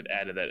because it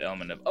added that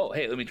element of, oh,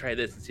 hey, let me try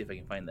this and see if I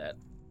can find that.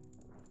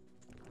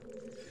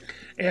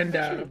 And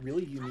a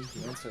really unique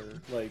answer.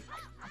 Like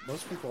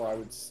most people,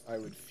 I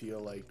would feel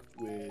like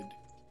would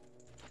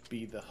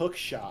be the hook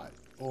shot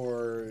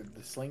or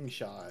the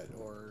slingshot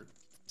or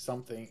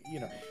something,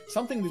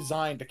 something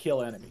designed to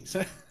kill enemies.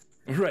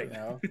 Right.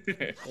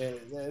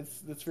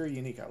 That's very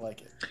unique. I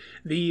like it.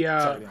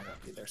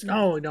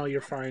 Sorry, no,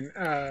 you're fine.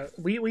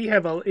 We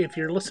have if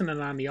you're listening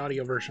on the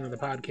audio version of the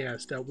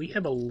podcast, we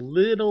have a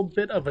little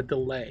bit of a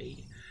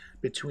delay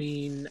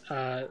between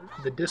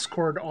the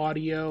Discord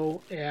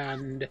audio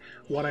and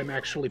what I'm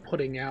actually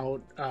putting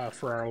out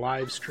for our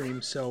live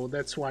stream. So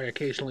that's why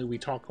occasionally we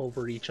talk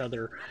over each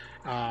other.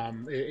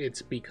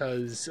 It's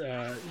because,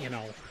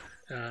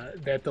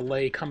 that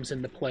delay comes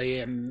into play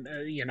and,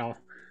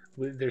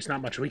 there's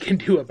not much we can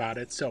do about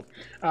it. So,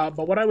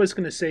 but what I was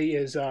going to say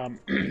is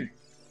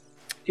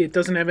it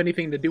doesn't have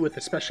anything to do with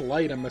the special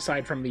item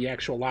aside from the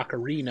actual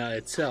ocarina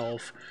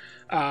itself.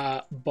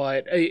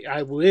 But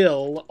I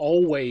will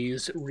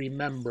always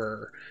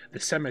remember the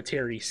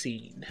cemetery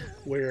scene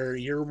where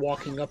you're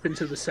walking up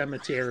into the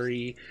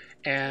cemetery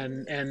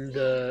and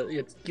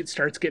it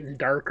starts getting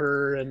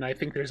darker, and I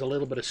think there's a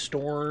little bit of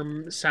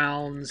storm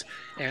sounds,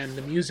 and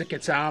the music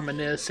gets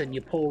ominous, and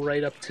you pull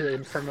right up to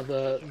in front of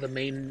the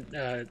main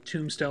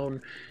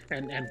tombstone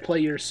and play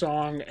your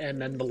song,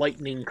 and then the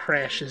lightning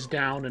crashes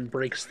down and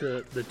breaks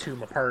the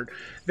tomb apart.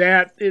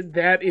 That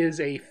is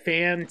a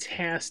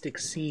fantastic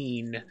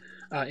scene.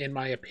 In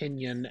my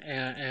opinion,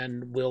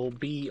 and will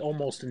be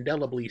almost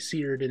indelibly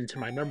seared into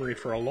my memory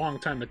for a long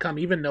time to come,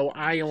 even though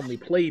I only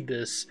played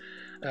this,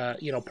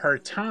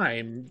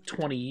 part-time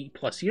 20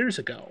 plus years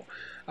ago.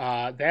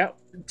 That,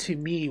 to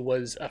me,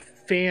 was a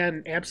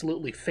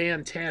absolutely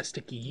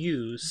fantastic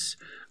use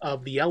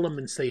of the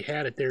elements they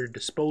had at their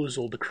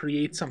disposal to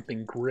create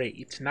something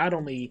great. Not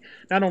only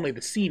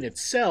the scene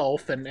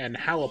itself and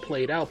how it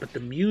played out, but the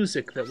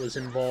music that was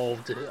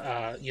involved.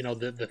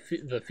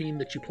 The theme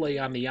that you play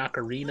on the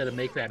ocarina to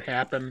make that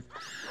happen.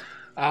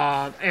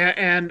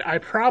 And I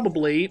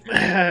probably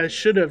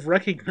should have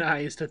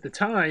recognized at the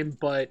time,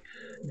 but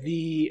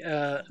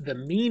the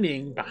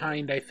meaning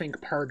behind, I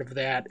think, part of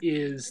that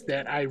is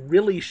that I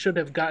really should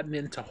have gotten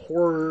into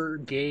horror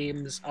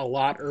games a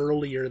lot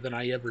earlier than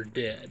I ever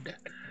did,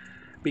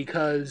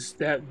 because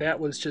that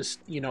was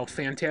just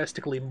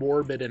fantastically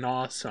morbid and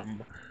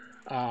awesome.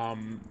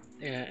 I'm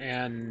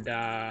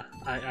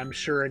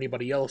sure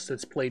anybody else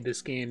that's played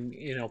this game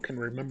can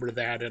remember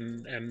that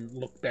and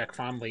look back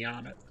fondly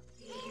on it.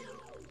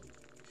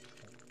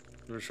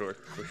 For sure.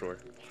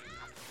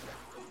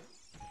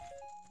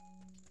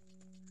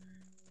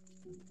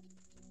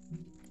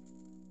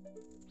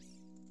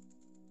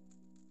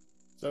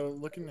 So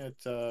looking at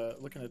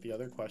the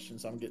other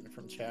questions I'm getting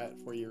from chat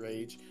for your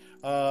age,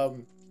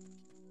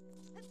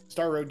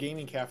 Star Road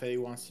Gaming Cafe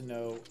wants to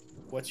know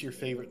what's your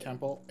favorite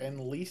temple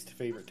and least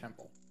favorite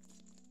temple.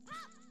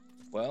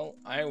 Well,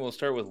 I will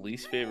start with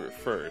least favorite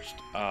first.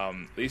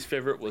 Least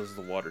favorite was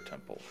the water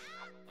temple.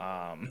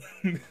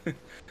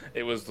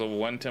 It was the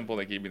one temple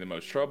that gave me the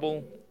most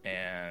trouble,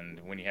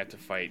 and when you had to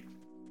fight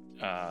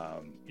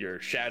your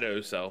shadow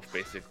self,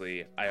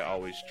 basically, I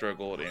always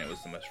struggled, and it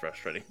was the most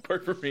frustrating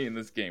part for me in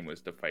this game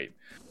was to fight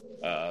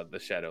the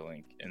Shadow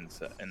Link in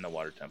the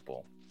water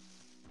temple.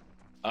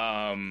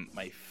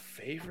 My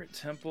favorite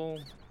temple,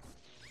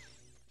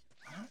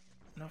 I don't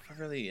know if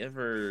I really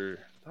ever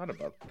thought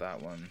about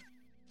that one.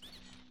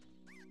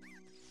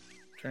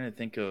 I'm trying to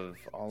think of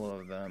all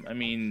of them. I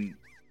mean,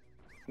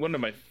 one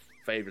of my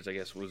favorites, I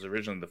guess, was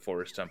originally the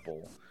Forest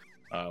Temple,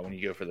 when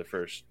you go for the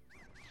first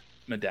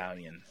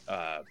medallion,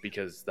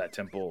 because that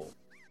temple,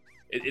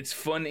 it's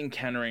fun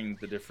encountering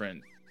the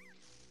different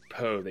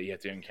Poe that you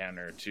have to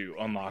encounter to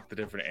unlock the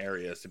different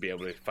areas to be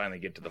able to finally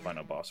get to the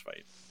final boss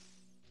fight.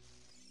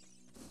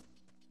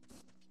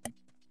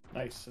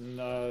 Nice. And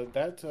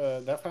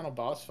that final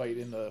boss fight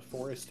in the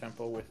Forest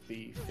Temple with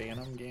the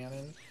Phantom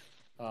Ganon,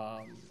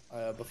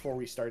 before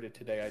we started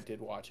today, I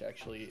did watch,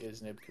 actually,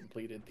 Iznib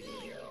completed the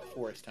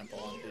Forest Temple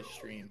on his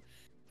stream,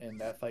 and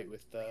that fight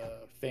with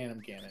the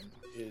Phantom Ganon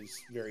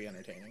is very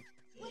entertaining.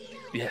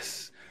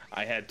 Yes,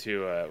 I had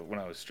to, when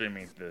I was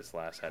streaming this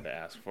last, had to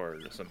ask for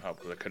some help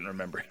because I couldn't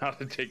remember how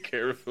to take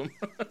care of him.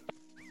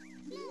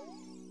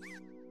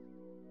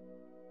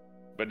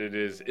 But it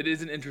is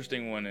an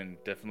interesting one, and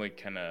definitely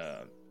kind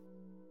of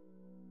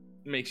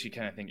makes you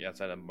kind of think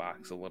outside the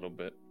box a little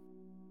bit.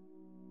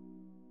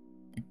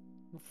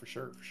 For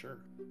sure.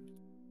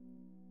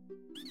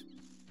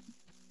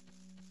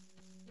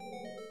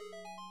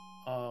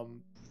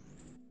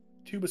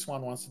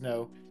 Tubaswan wants to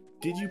know,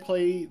 did you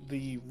play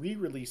the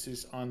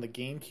re-releases on the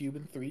GameCube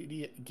and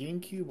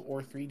GameCube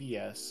or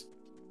 3DS?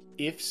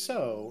 If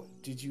so,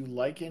 did you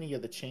like any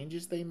of the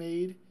changes they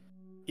made?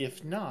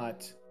 If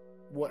not,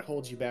 what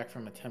holds you back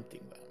from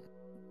attempting them?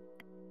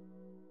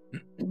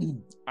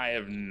 I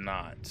have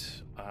not.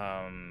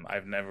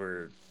 I've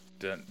never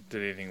did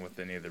anything with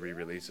any of the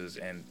re-releases,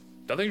 and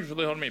nothing's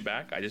really holding me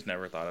back. I just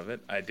never thought of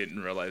it. I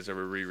didn't realize there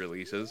were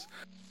re-releases.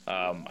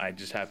 I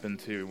just happened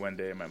to one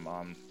day, my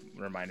mom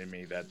reminded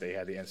me that they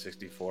had the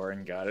N64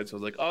 and got it, so I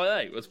was like, "Oh,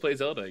 hey, let's play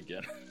Zelda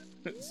again."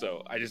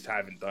 So I just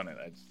haven't done it.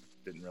 I just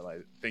didn't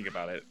think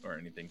about it or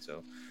anything.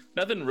 So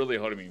nothing really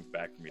holding me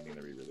back from getting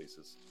the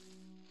re-releases.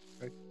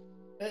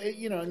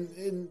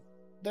 And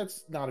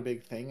that's not a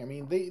big thing. I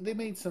mean, they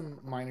made some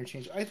minor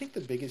change. I think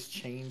the biggest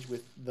change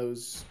with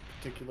those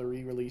particular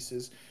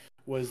re-releases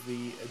was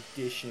the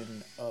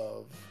addition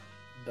of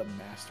the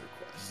Master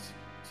Quest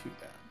to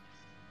them.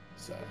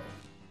 So,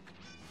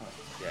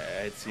 yeah,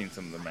 I had seen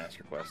some of the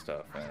Master Quest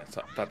stuff, and I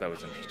thought that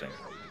was interesting.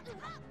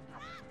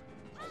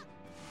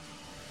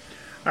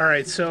 All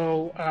right,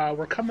 so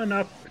we're coming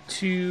up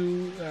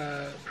to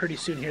pretty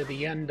soon here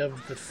the end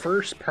of the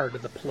first part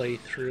of the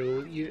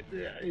playthrough.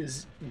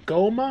 Is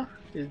Gohma?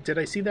 Did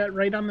I see that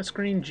right on the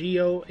screen?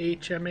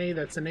 Gohma.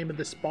 That's the name of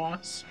this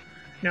boss.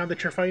 Now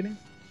that you're fighting.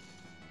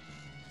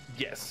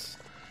 Yes.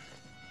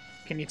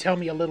 Can you tell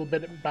me a little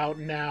bit about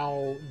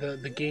now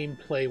the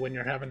gameplay when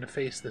you're having to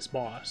face this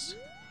boss?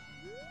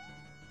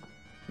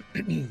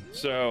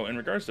 So, in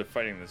regards to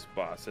fighting this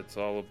boss, it's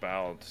all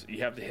about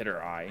you have to hit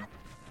her eye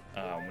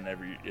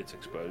whenever it's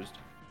exposed.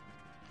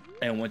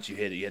 And once you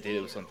hit it, you have to hit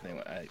it with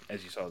something,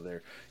 as you saw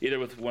there, either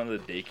with one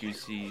of the Deku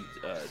seeds,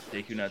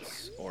 Deku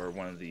nuts, or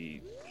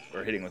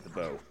hitting with the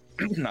bow,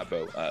 not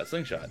bow,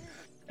 slingshot.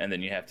 And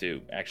then you have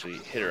to actually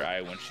hit her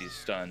eye when she's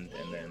stunned,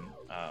 and then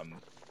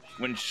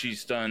when she's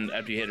stunned,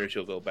 after you hit her,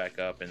 she'll go back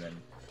up, and then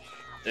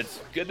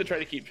it's good to try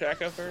to keep track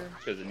of her,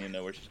 because then you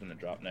know where she's going to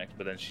drop next.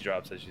 But then she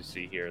drops, as you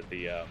see here,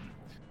 the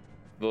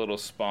little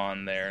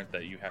spawn there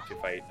that you have to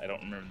fight. I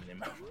don't remember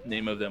the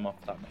name of them off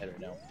the top of my head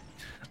right now.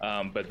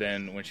 But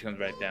then when she comes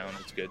back down,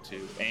 it's good to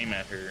aim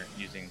at her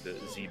using the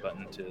Z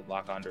button to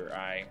lock onto her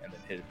eye, and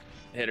then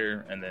hit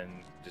her, and then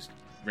just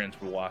rinse,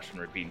 wash, and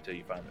repeat until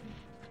you finally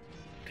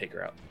take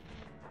her out.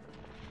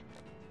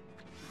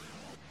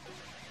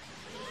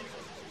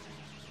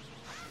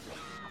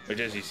 Which,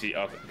 as you see,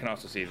 you can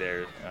also see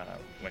there,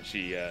 when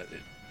she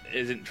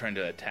isn't trying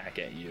to attack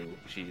at you,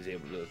 she's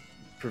able to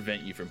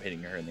prevent you from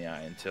hitting her in the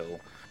eye until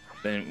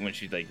then. When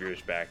she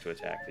rears back to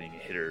attack, then you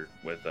can hit her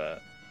with the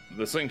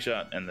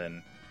slingshot and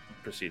then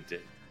proceed to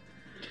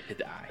hit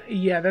the eye.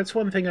 Yeah, that's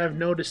one thing I've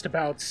noticed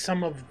about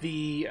some of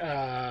the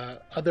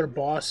other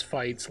boss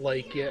fights,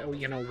 like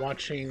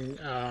watching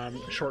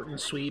Short and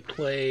Sweet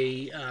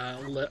play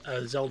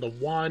Zelda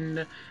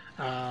 1.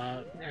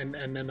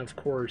 And then, of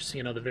course,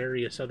 the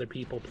various other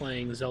people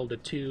playing Zelda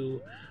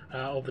 2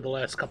 over the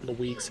last couple of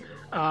weeks.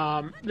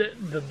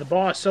 The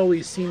boss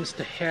always seems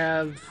to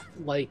have,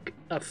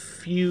 a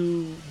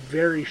few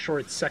very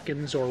short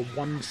seconds or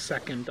 1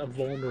 second of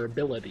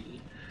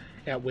vulnerability,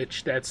 at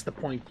which that's the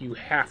point you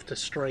have to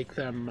strike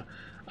them,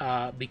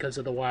 because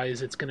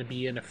otherwise it's going to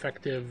be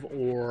ineffective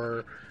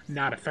or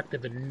not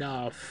effective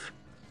enough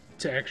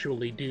to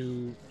actually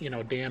do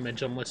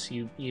damage, unless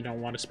you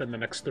want to spend the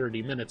next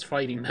 30 minutes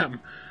fighting them.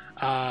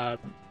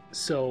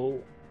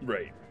 So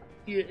right,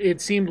 it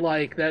seemed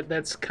like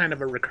that's kind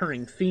of a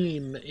recurring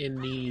theme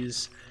in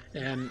these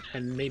and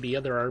maybe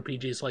other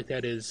RPGs like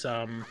that is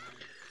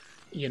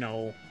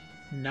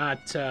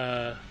not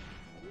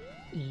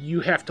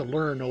you have to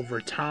learn over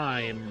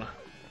time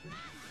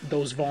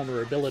those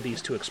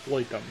vulnerabilities to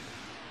exploit them.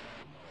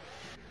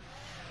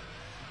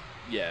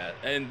 Yeah,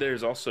 and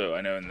there's also,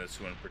 I know in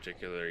this one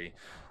particularly,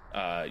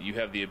 you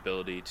have the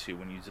ability to,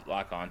 when you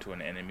lock onto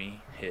an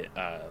enemy,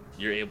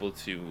 you're able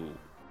to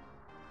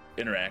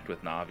interact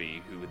with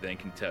Navi, who then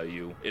can tell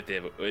you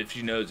if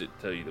she knows it,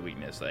 tell you the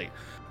weakness.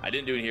 I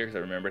didn't do it here because I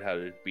remembered how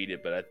to beat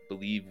it, but I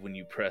believe when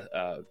you press,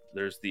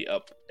 there's the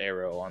up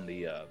arrow on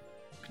the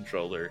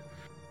controller.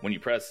 When you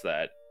press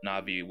that,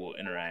 Navi will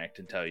interact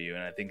and tell you,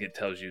 and I think it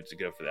tells you to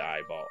go for the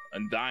eyeball.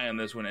 And the eye on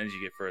this one, as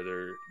you get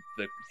further,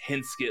 the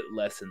hints get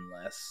less and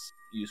less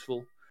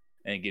useful,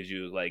 and it gives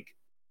you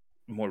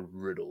more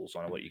riddles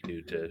on what you can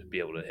do to be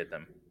able to hit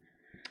them.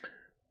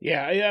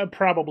 Yeah,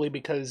 probably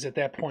because at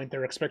that point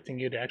they're expecting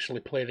you to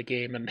actually play the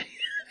game and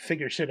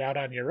figure shit out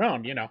on your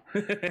own.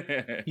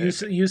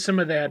 Use some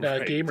of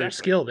that gamer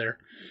skill there.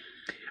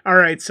 All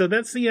right, so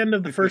that's the end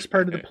of the first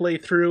part of the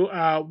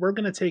playthrough. We're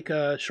going to take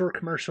a short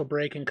commercial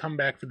break and come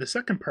back for the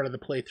second part of the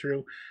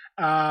playthrough.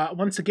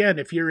 Once again,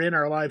 if you're in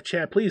our live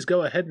chat, please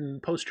go ahead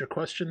and post your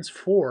questions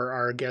for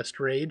our guest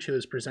Rage, who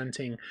is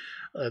presenting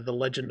The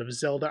Legend of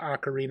Zelda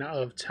Ocarina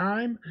of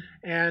Time,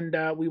 and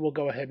we will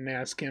go ahead and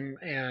ask him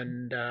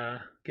and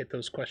get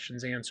those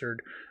questions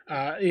answered.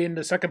 In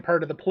the second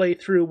part of the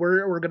playthrough,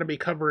 we're going to be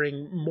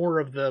covering more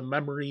of the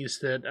memories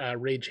that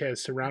Rage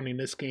has surrounding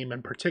this game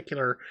in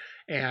particular,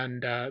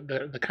 and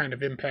the kind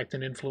of impact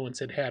and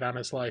influence it had on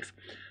his life.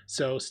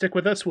 So stick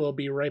with us. We'll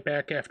be right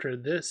back after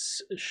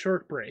this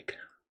short break.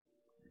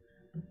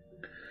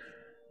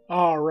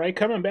 All right,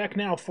 coming back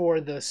now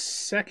for the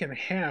second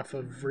half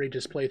of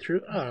Rage's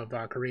playthrough of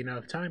Ocarina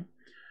of Time.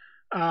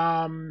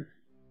 Um,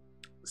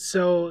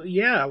 so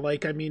yeah,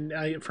 like I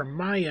mean, from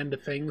my end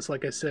of things,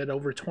 like I said,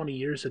 over 20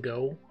 years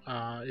ago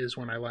is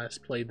when I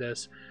last played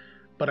this,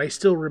 but I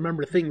still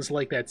remember things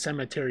like that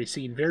cemetery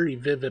scene very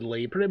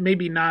vividly. But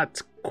maybe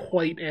not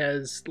quite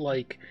as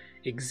like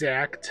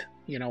exact.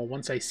 You know,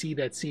 once I see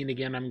that scene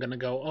again, I'm gonna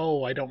go,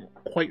 oh, I don't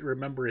quite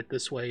remember it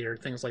this way, or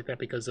things like that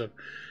because of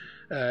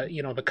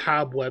the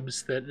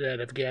cobwebs that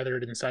have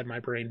gathered inside my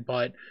brain.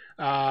 But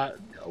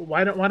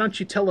why don't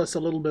you tell us a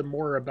little bit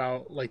more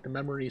about like the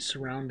memories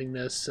surrounding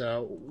this?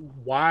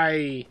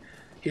 Why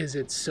is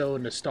it so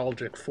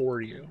nostalgic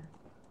for you?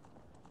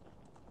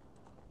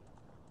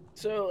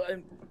 So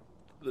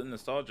the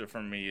nostalgia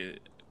for me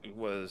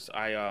was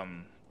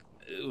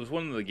it was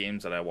one of the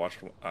games that I watched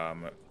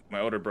my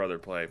older brother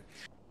play,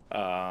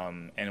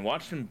 and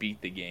watched him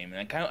beat the game.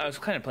 And I was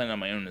kind of playing on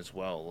my own as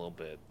well a little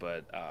bit,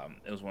 but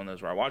it was one of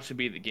those where I watched him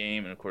beat the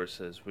game, and of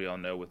course, as we all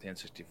know, with the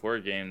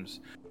N64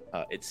 games,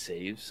 it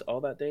saves all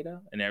that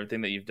data and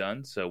everything that you've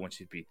done. So once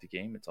you beat the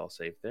game, it's all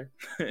saved there.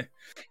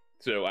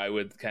 So I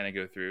would kind of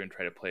go through and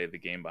try to play the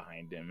game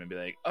behind him and be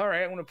like, all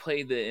right, I want to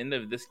play the end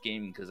of this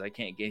game because I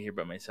can't get here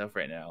by myself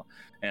right now.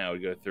 And I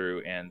would go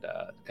through and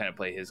kind of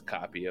play his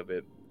copy of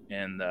it.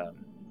 And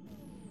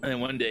then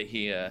one day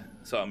he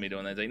saw me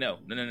doing that. He's like, no,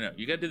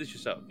 you got to do this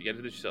yourself.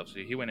 So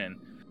he went in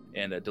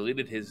and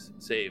deleted his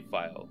save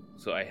file.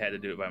 So I had to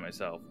do it by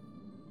myself.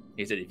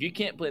 He said, if you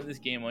can't play this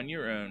game on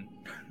your own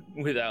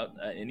without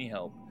any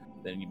help,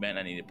 then you might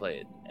not need to play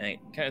it. And it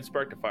kind of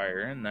sparked a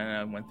fire, and then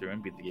I went through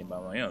and beat the game by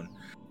my own.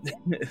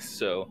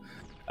 So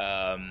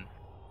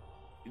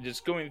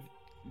just going,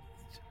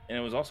 and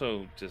it was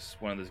also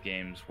just one of those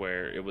games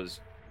where it was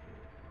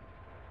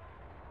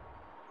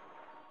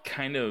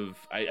kind of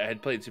I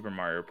had played Super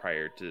Mario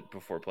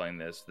before playing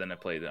this. Then I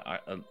played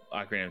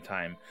Ocarina of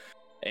Time,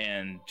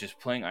 and just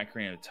playing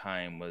Ocarina of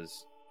Time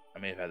was, I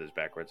may have had this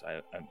backwards. I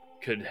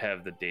could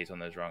have the dates on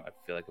those wrong. I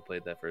feel like I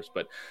played that first,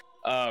 but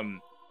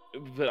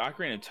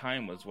Ocarina of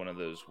Time was one of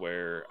those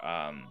where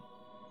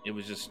it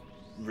was just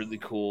really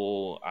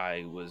cool.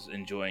 I was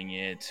enjoying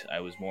it. I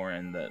was more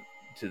in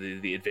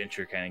the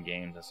adventure kind of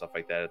games and stuff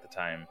like that at the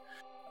time.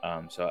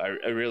 So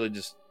I really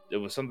just, it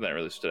was something that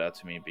really stood out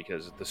to me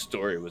because the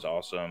story was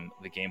awesome.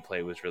 The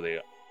gameplay was really,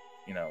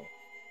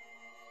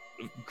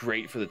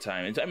 great for the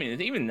time.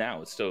 Even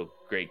now it's still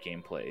great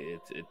gameplay.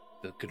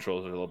 The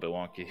controls are a little bit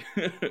wonky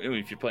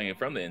if you're playing it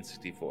from the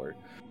N64,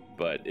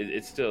 but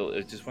it's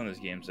just one of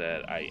those games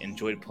that I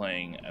enjoyed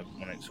playing.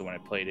 When I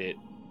played it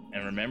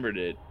and remembered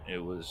it, it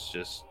was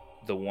just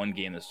the one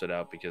game that stood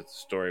out because the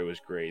story was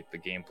great, the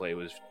gameplay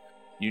was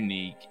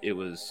unique, it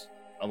was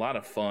a lot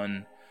of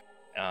fun,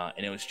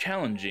 and it was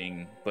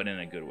challenging, but in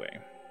a good way.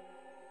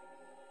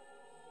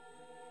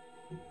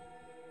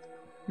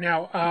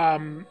 Now,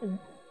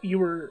 you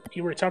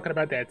were talking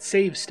about that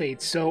save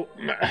state. So,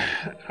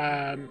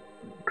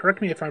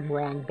 correct me if I'm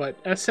wrong,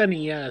 but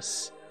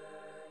SNES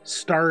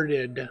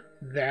started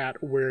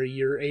that where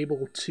you're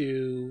able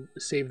to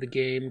save the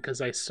game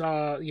because I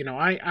saw,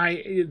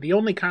 I the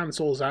only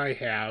consoles I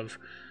have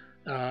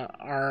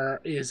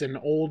is an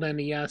old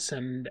NES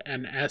and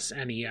an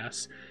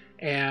SNES,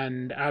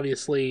 and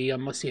obviously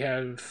unless you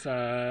have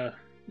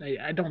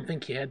I don't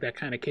think you had that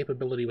kind of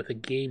capability with a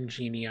Game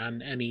Genie on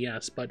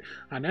NES, but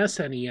on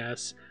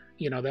SNES,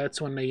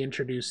 that's when they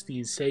introduced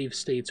these save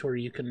states where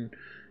you can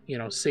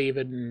save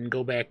it and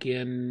go back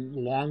in,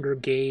 longer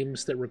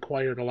games that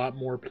required a lot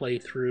more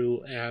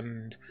playthrough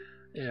and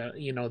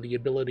the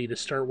ability to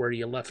start where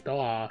you left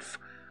off.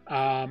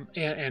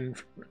 And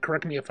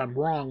correct me if I'm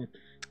wrong,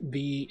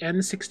 the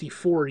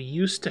N64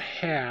 used to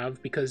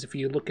have, because if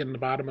you look in the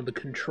bottom of the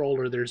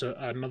controller, there's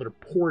another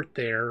port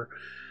there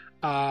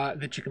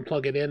that you can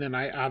plug it in, and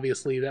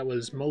obviously that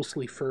was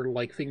mostly for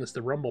like things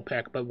the Rumble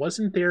Pack, but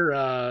wasn't there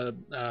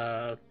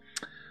a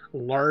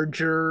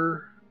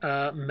larger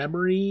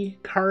memory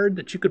card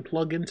that you could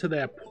plug into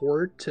that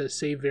port to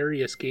save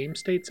various game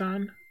states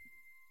on?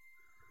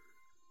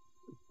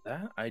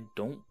 That I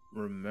don't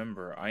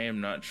remember. I am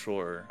not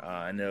sure.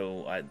 I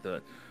know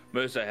the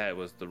most I had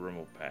was the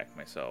Rumble Pack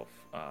myself,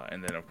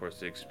 and then of course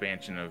the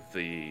expansion of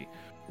the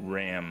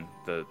RAM,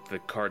 the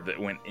card that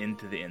went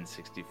into the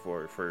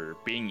N64 for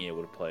being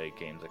able to play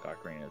games like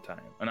Ocarina of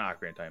Time. Not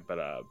Ocarina of Time,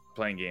 but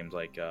playing games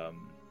like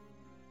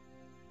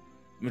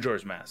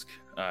Majora's Mask,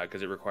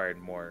 because it required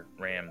more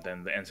RAM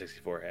than the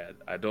N64 had.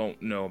 I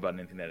don't know about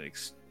anything that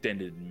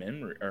extended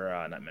memory,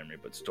 or not memory,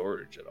 but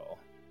storage at all.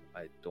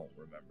 I don't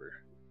remember.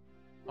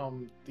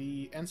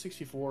 The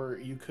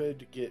N64, you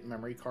could get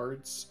memory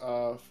cards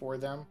for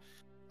them.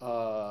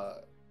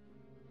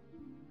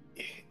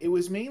 It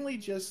was mainly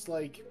just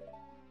like,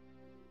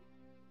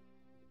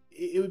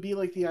 it would be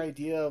like the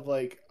idea of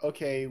like,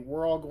 okay,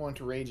 we're all going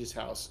to Rage's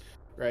house,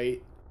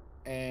 right?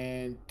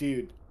 And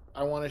dude,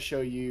 I want to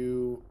show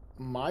you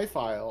my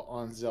file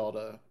on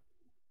Zelda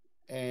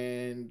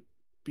and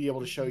be able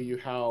to show you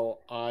how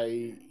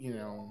I,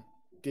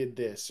 did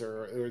this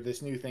or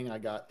this new thing I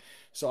got.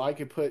 So I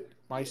could put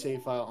my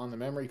save file on the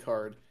memory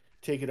card,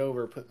 take it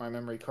over, put my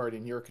memory card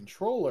in your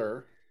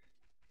controller,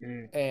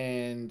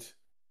 and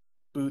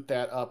boot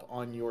that up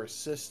on your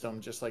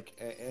system, just like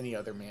any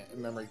other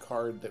memory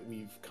card that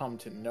we've come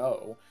to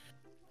know.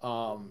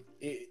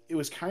 It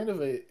was kind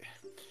of a,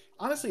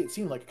 honestly, it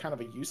seemed like kind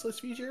of a useless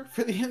feature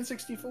for the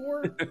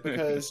N64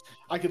 because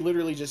I could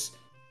literally just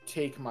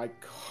take my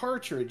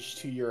cartridge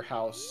to your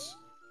house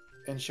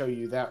and show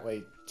you that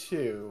way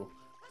too.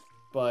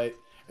 But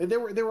there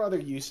were other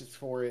uses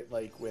for it,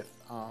 like with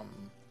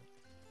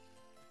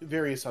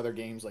various other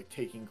games, like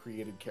taking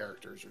created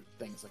characters or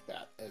things like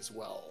that as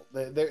well.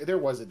 There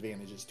was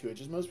advantages to it,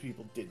 just most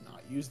people did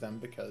not use them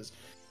because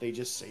they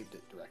just saved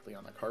it directly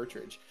on the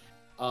cartridge.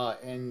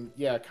 And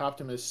yeah,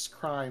 Coptimus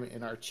Crime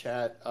in our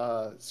chat,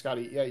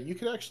 Scotty, yeah, you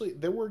could actually,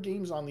 there were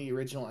games on the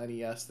original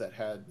NES that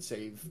had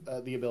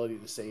the ability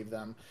to save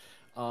them.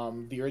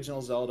 The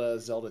original Zelda,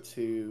 Zelda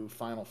 2,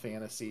 Final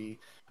Fantasy,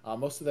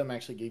 most of them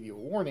actually gave you a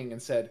warning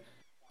and said,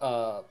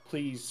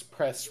 please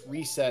press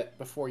reset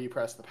before you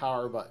press the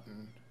power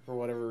button. For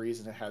whatever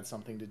reason, it had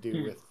something to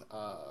do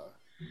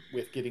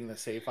with getting the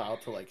save file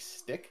to like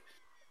stick.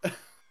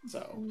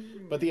 So,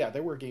 but yeah,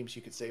 there were games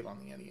you could save on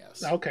the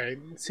NES. Okay,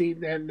 see,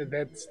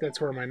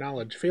 that's where my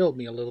knowledge failed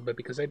me a little bit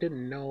because I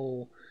didn't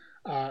know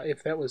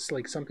if that was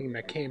like something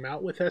that came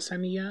out with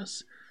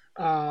SNES,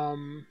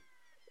 and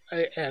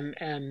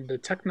the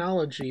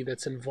technology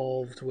that's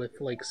involved with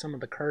like some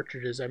of the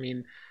cartridges. I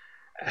mean,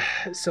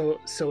 so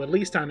at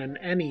least on an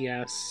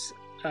NES,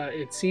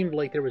 it seemed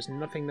like there was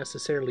nothing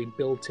necessarily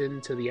built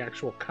into the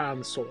actual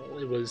console.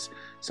 It was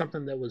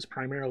something that was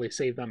primarily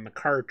saved on the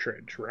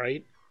cartridge,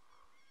 right?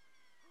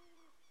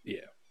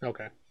 Yeah.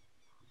 Okay.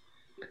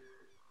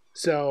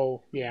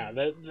 So yeah,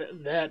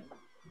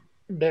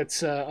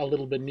 that's a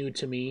little bit new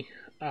to me.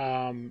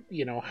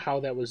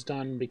 How that was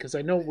done, because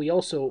I know we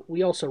also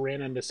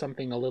ran into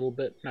something a little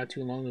bit not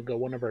too long ago.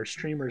 One of our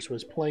streamers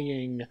was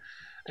playing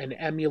an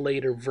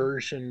emulator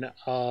version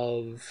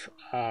of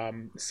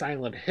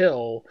Silent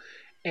Hill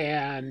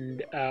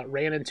and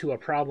ran into a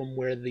problem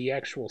where the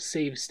actual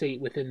save state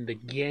within the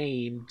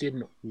game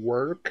didn't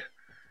work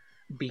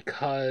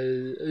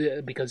because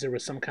there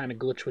was some kind of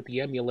glitch with the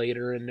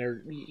emulator, and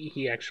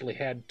he actually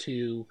had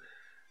to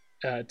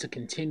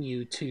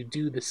continue to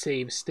do the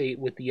save state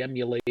with the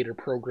emulator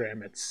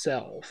program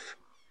itself.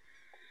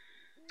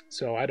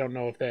 So I don't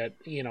know if that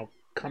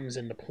comes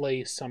into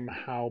play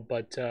somehow,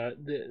 but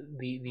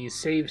the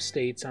save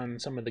states on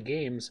some of the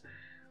games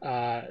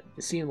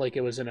seemed like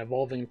it was an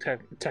evolving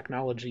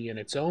technology in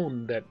its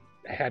own that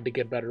had to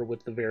get better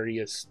with the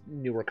various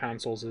newer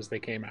consoles as they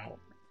came out.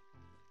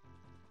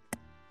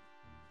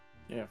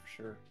 Yeah, for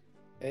sure.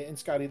 And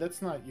Scotty,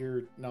 that's not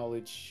your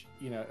knowledge,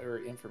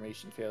 or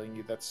information failing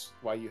you. That's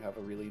why you have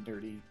a really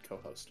nerdy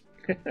co-host.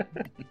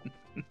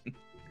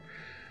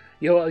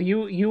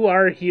 You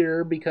are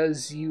here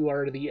because you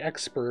are the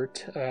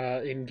expert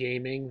in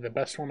gaming, the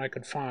best one I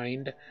could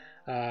find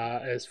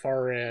as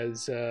far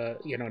as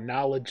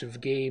knowledge of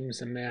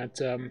games and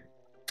that.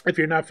 If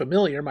you're not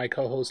familiar, my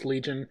co-host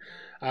Legion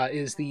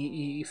is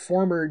the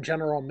former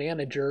general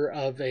manager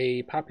of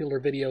a popular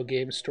video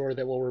game store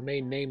that will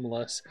remain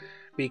nameless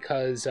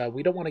because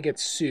we don't want to get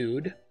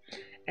sued.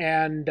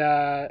 And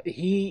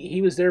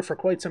he was there for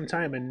quite some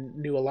time and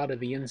knew a lot of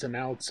the ins and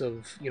outs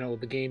of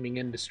the gaming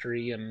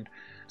industry and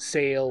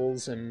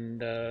sales and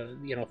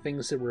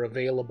things that were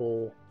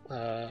available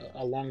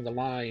along the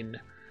line.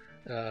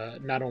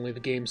 Not only the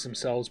games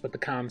themselves, but the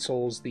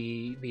consoles,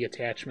 the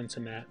attachments,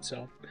 and that.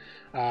 So,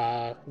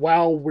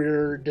 while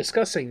we're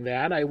discussing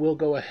that, I will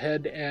go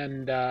ahead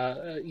and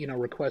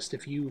request,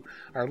 if you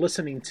are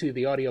listening to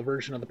the audio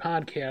version of the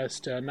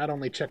podcast, not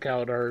only check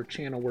out our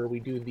channel where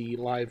we do the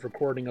live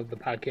recording of the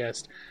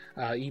podcast,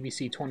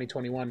 EBC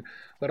 2021,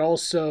 but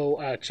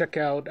also check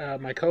out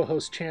my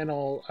co-host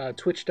channel,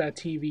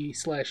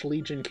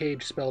 twitch.tv/Legion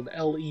Cage, spelled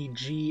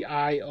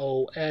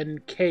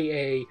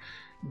LEGIONKAJE,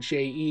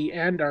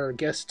 and our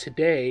guest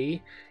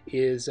today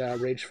is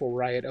Rageful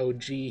Riot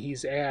OG.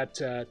 He's at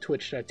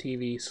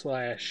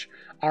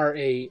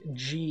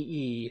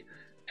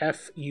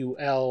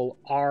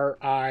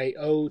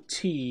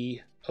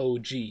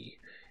twitch.tv/RAGEFULRIOTOG.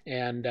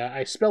 And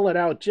I spell it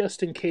out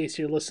just in case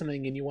you're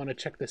listening and you want to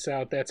check this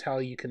out. That's how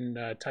you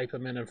can type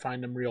them in and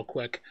find them real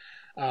quick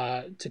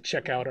to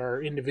check out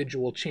our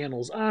individual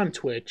channels on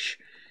Twitch.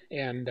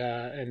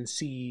 And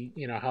see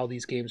how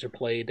these games are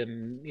played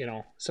and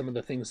some of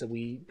the things that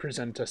we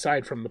present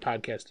aside from the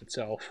podcast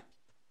itself.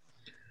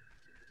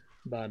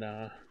 But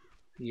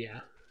yeah,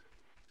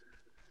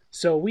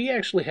 so we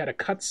actually had a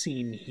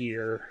cutscene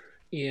here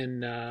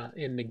in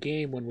the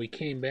game when we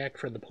came back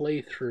for the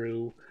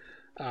playthrough,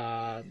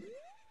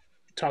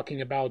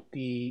 talking about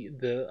a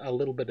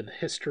little bit of the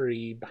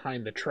history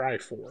behind the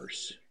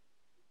Triforce.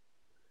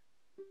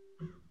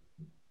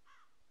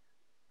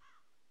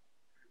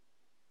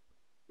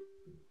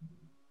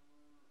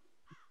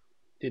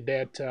 Did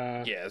that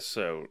yeah,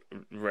 so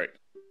right.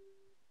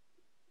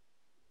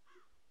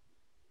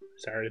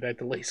 Sorry, that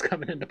delay's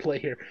coming into play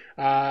here.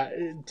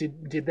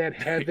 Did that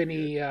have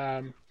any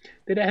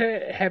did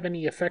it have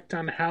any effect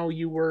on how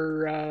you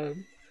were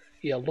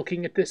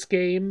looking at this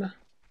game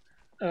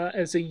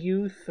as a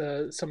youth?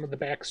 Some of the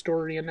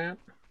backstory in that?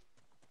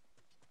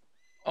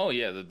 Oh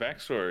yeah, the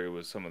backstory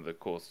was some of the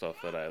cool stuff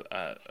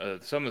that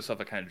some of the stuff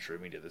that kind of drew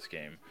me to this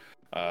game.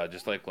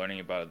 Just like learning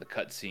about the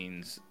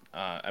cutscenes.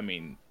 I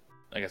mean,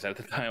 like I said at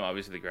the time,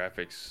 obviously the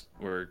graphics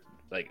were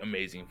like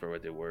amazing for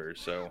what they were.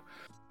 So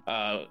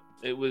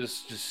it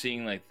was just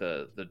seeing like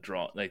the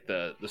draw, like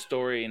the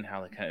story and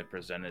how they kind of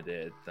presented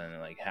it, and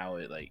like how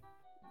it like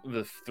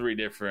the three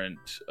different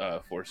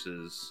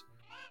forces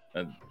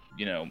uh,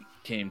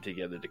 came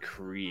together to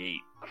create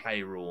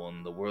Hyrule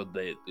and the world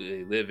they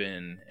live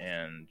in,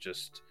 and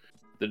just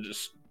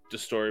the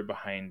story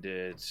behind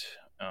it,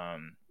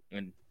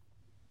 and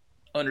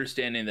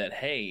understanding that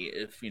hey,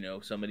 if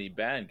somebody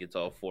bad gets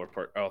all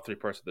three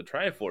parts of the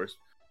Triforce,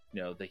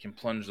 they can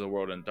plunge the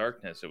world in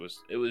darkness.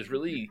 It was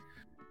really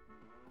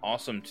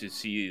awesome to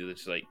see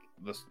this like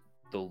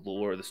the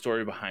lore, the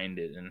story behind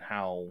it, and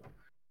how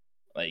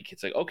like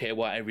it's like okay,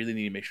 well I really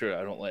need to make sure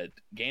I don't let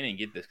Ganon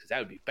get this because that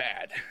would be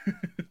bad.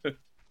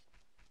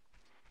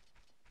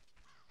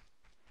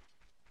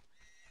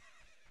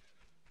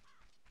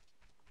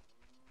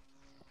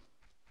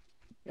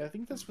 Yeah, I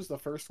think this was the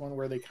first one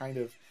where they kind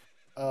of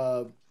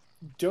uh,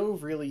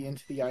 dove really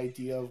into the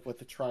idea of what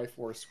the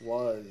Triforce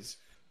was.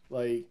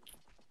 Like,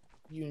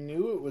 you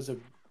knew it was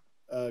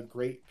a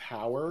great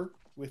power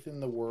within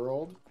the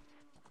world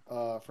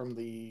from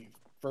the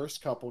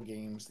first couple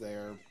games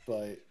there,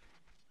 but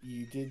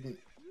you they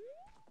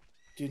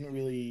didn't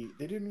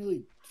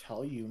really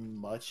tell you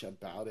much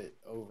about it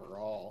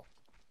overall.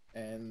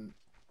 And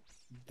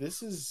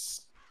this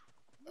is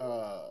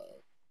uh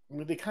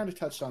well, they kind of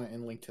touched on it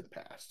in Link to the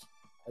Past,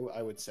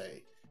 I would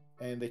say,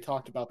 and they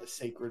talked about the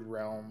Sacred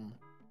Realm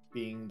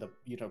being the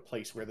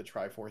place where the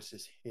Triforce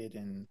is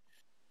hidden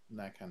and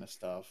that kind of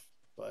stuff.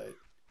 But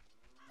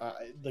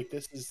like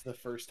this is the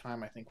first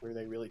time I think where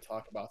they really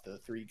talk about the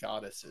three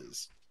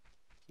goddesses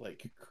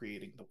like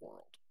creating the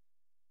world.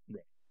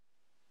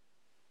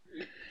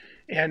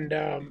 And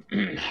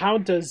how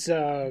does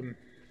how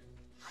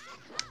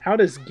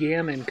does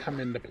Ganon come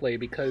into play?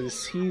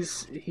 Because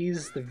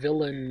he's the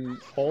villain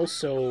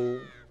also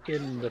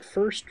in the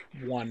first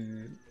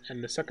one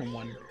and the second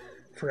one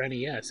for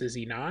NES, is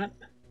he not?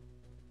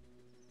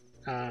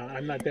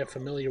 I'm not that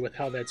familiar with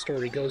how that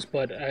story goes,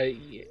 but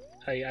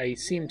I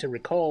seem to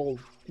recall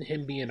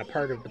him being a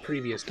part of the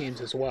previous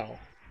games as well.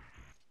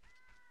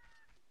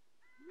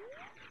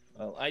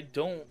 Well, I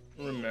don't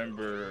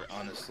remember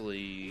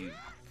honestly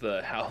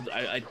the how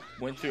I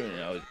went through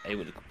and I was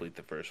able to complete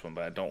the first one,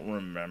 but I don't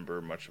remember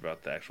much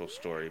about the actual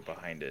story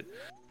behind it.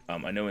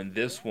 I know in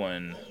this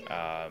one,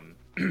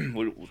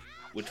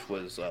 which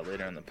was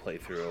later in the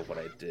playthrough of what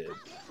I did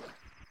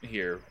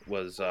here,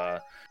 was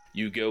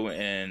you go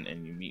in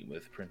and you meet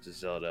with Princess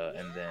Zelda,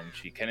 and then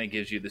she kind of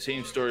gives you the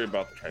same story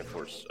about the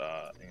Triforce,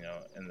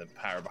 and the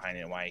power behind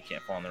it, and why you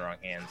can't fall in the wrong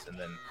hands, and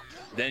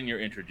then you're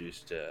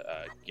introduced to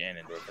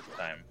Ganondorf at the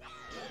time,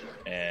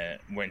 and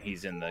when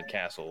he's in the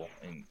castle,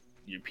 and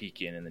you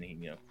peek in, and then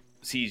he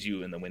sees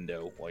you in the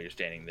window while you're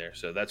standing there.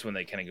 So that's when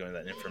they kind of go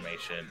into that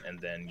information, and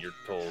then you're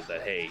told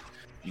that hey,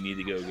 you need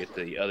to go get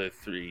the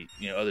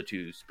other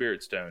two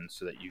Spirit Stones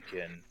so that you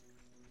can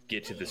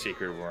get to the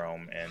Sacred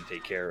Realm and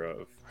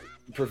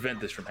prevent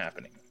this from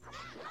happening.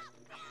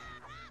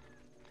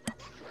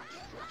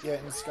 Yeah,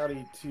 and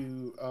Scotty,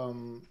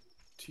 to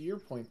your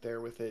point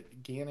there with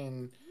it,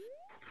 Ganon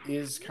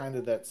is kind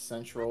of that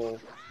central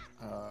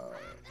uh,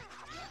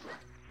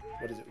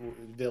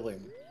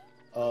 villain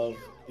of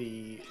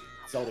the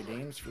Zelda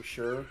games for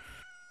sure.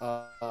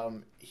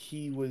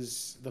 He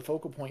was the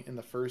focal point in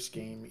the first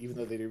game, even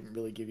though they didn't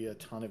really give you a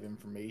ton of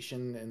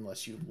information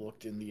unless you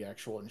looked in the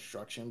actual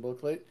instruction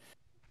booklet.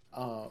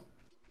 Uh,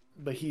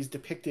 but he's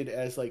depicted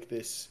as like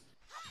this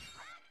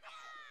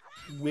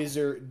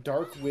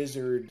dark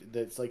wizard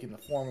that's like in the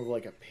form of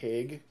like a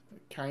pig,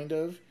 kind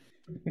of,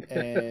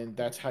 and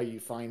that's how you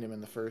find him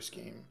in the first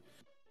game.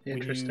 When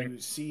Interesting. you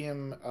see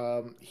him,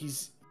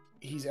 he's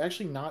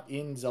actually not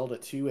in Zelda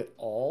 2 at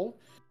all.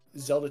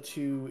 Zelda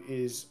 2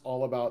 is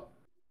all about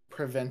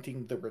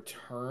preventing the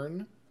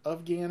return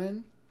of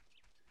Ganon,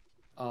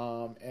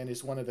 and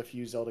is one of the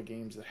few Zelda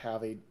games that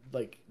have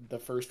the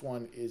first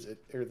one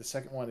or the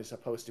second one is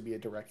supposed to be a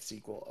direct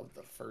sequel of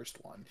the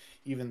first one,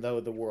 even though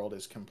the world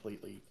is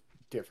completely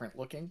different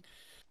looking.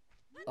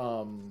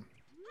 Um,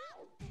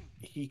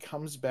 he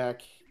comes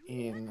back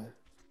in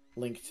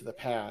Link to the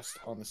Past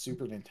on the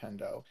Super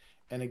Nintendo,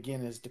 and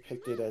again is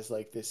depicted as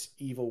like this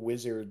evil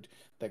wizard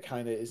that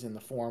kind of is in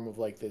the form of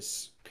like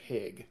this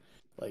pig,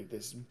 like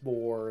this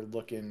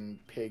boar-looking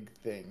pig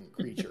thing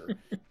creature.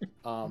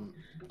 Um,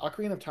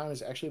 Ocarina of Time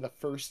is actually the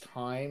first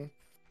time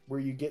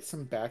where you get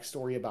some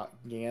backstory about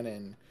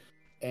Ganon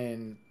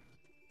and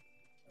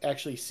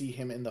actually see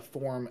him in the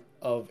form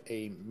of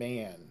a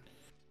man.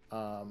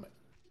 Um,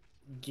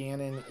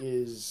 Ganon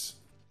is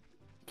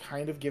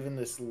kind of given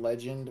this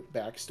legend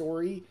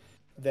backstory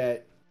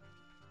that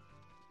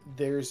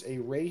there's a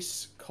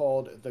race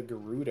called the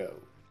Gerudo,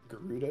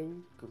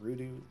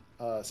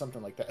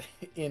 something like that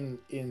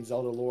in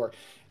Zelda lore,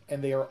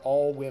 and they are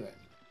all women.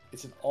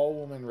 It's an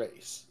all-woman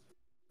race,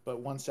 but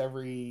once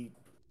every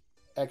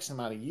X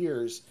amount of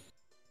years,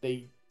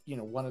 they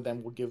one of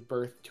them will give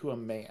birth to a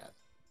man.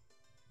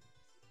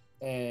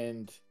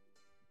 And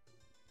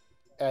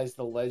as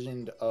the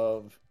legend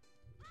of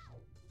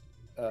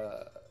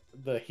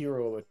the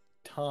hero of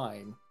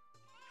time,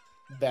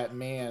 that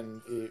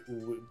man, it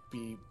would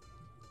be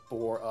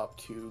bore up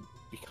to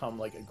become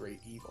like a great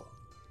evil,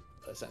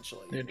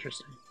 essentially.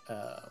 Interesting.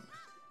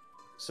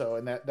 So,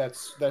 and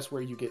that's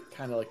where you get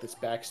kind of like this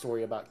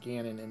backstory about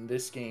Ganon in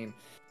this game,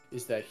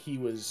 is that he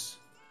was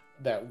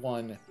that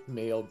one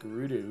male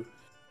Gerudo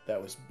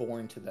that was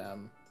born to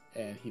them,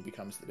 and he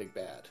becomes the big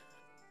bad.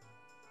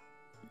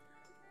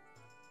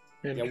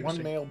 Yeah,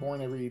 one male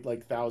born every like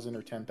 1,000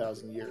 or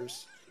 10,000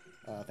 years.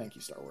 Thank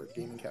you, Star Wars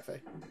Gaming Cafe.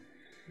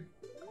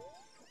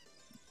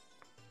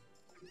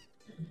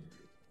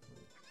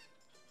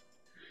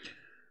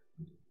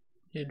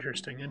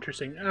 Interesting.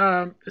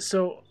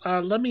 So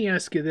let me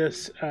ask you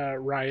this,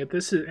 Riot.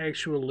 This is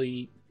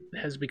actually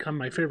has become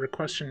my favorite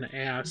question to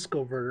ask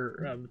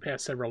over the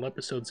past several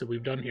episodes that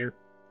we've done here,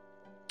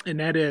 and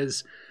that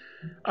is,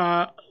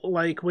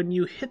 like when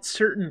you hit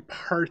certain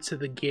parts of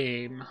the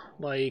game,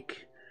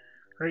 like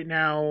right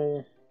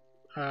now,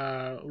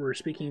 we're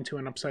speaking to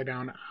an upside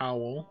down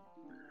owl,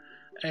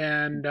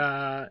 and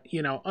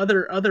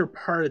other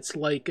parts,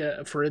 like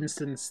for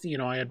instance,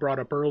 I had brought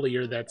up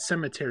earlier that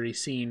cemetery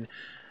scene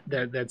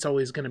that's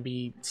always going to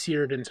be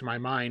seared into my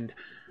mind.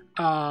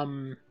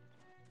 Are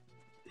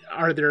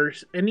there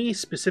any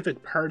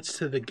specific parts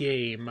to the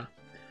game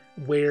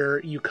where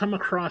you come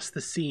across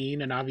the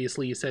scene, and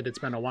obviously you said it's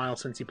been a while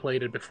since you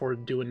played it before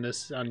doing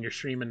this on your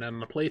stream and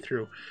on the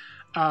playthrough,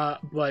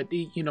 but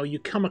you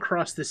come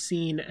across the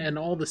scene and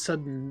all of a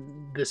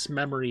sudden this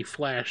memory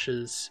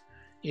flashes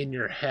in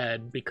your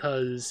head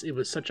because it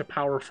was such a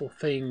powerful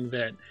thing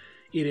that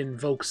it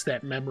invokes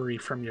that memory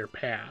from your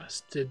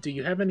past. Do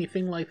you have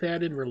anything like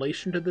that in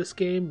relation to this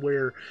game,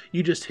 where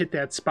you just hit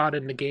that spot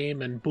in the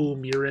game and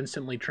boom, you're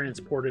instantly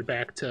transported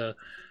back to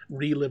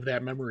relive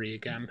that memory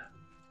again?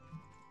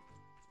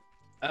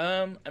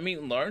 I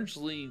mean,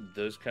 largely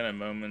those kind of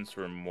moments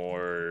were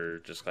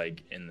more just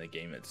like in the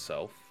game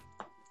itself.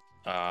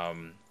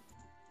 Some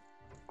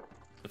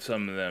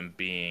of them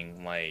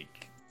being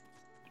like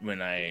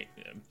when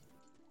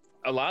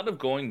a lot of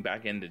going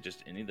back into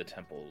just any of the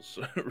temples,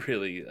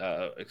 really,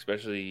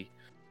 especially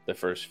the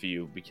first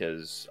few,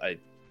 because I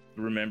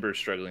remember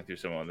struggling through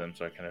some of them,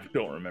 so I kind of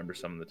don't remember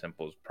some of the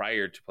temples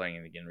prior to playing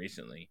it again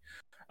recently.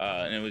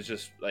 And it was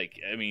just like,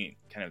 I mean,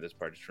 kind of this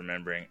part, just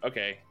remembering,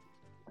 okay,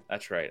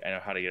 that's right, I know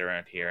how to get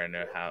around here, I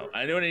know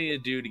what I need to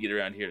do to get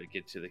around here to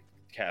get to the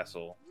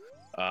castle.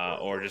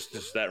 Or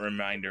just that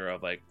reminder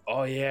of like,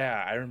 oh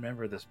yeah, I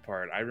remember this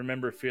part. I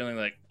remember feeling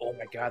like, oh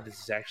my god,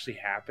 this is actually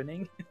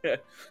happening.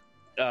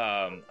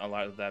 A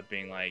lot of that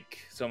being like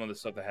some of the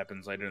stuff that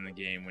happens later in the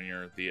game when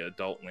you're the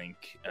adult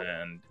Link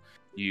and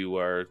you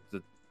are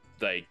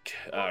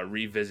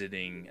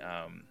revisiting.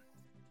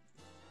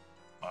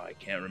 I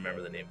can't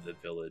remember the name of the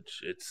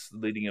village. It's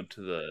leading up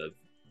to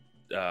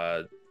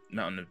the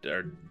mountain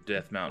or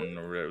Death Mountain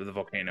or the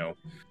volcano.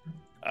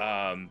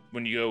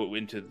 When you go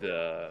into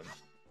the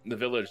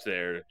village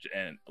there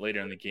and later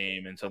in the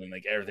game, and something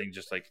like everything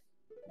just like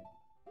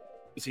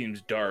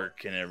seems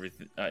dark and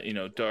everything,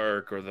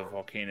 dark, or the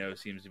volcano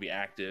seems to be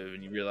active,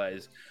 and you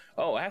realize,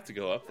 oh, I have to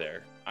go up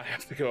there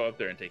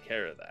and take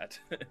care of that.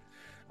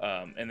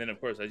 And then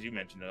of course, as you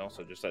mentioned, and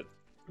also just that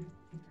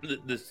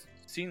this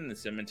scene in the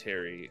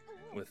cemetery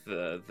with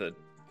the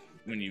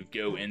when you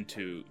get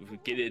into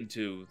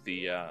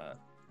the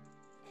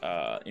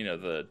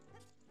the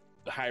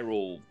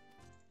Hyrule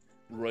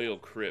Royal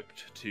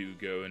Crypt to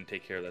go and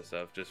take care of that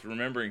stuff, just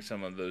remembering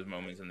some of those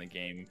moments in the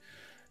game,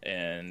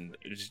 and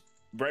just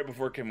right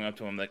before coming up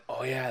to him, I'm like,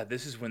 oh yeah,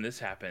 this is when this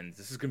happens.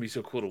 This is gonna be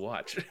so cool to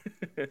watch.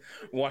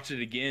 Watch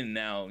it again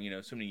now,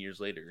 so many years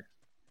later.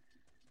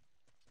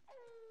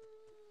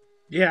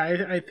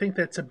 Yeah, I think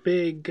that's a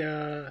big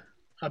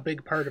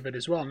part of it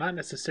as well. Not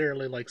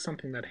necessarily like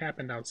something that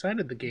happened outside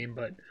of the game,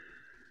 but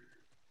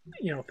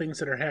things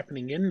that are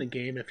happening in the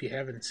game. If you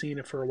haven't seen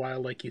it for a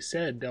while, like you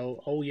said,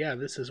 oh yeah,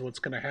 this is what's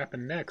going to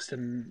happen next,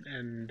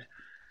 and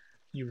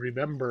you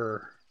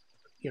remember,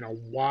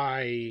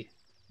 why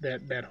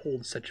that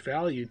holds such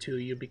value to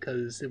you,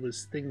 because it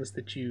was things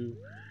that you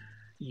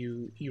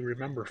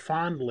remember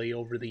fondly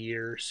over the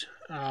years.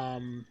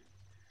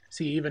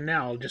 See, even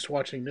now, just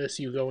watching this,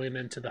 you go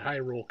into the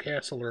Hyrule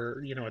Castle,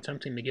 or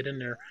attempting to get in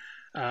there.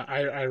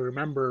 I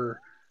remember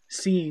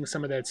seeing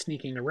some of that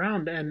sneaking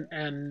around,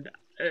 and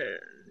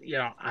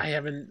I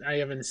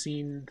haven't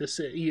seen this,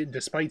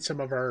 despite some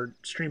of our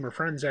streamer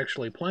friends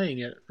actually playing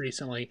it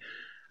recently.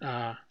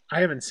 I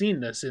haven't seen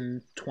this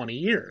in 20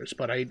 years,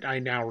 but I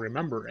now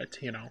remember it.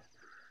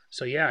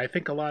 So yeah, I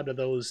think a lot of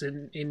those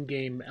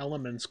in-game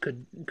elements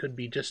could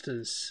be just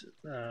as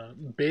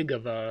big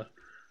of a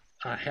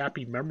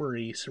happy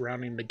memory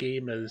surrounding the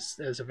game as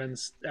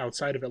events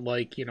outside of it.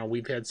 Like,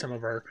 we've had some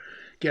of our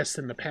guests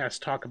in the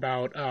past talk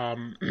about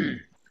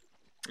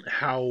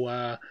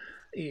how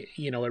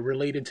it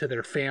related to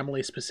their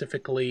family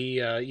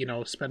specifically,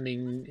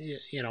 spending,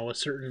 a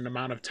certain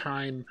amount of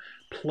time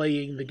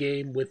playing the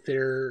game with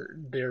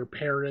their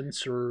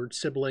parents or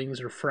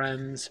siblings or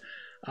friends,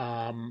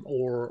 in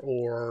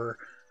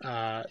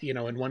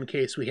one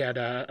case we had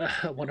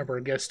one of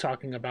our guests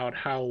talking about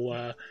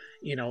how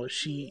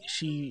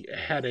she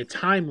had a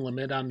time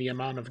limit on the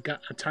amount of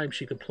time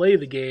she could play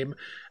the game,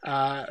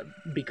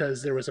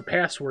 because there was a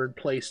password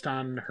placed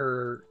on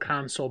her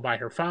console by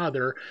her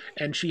father,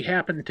 and she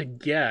happened to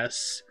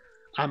guess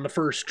on the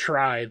first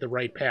try the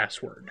right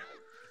password,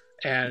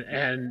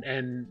 and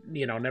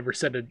never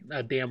said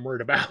a damn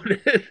word about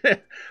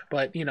it,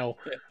 but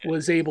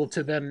was able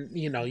to then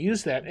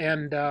use that.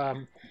 And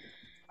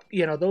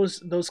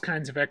those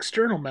kinds of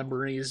external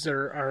memories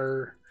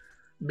are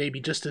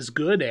maybe just as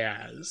good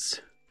as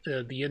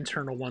the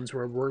internal ones,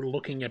 where we're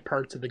looking at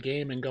parts of the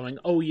game and going,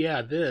 oh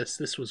yeah,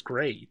 this was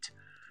great.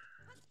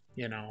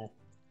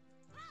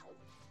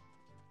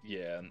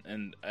 Yeah,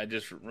 and I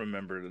just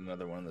remembered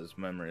another one of those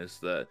memories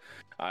that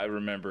I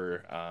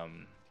remember,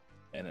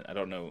 and I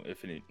don't know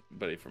if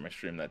anybody from my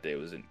stream that day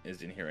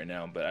is in here right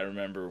now, but I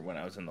remember when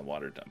I was in the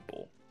water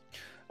temple,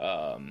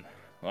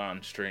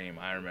 on stream,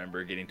 I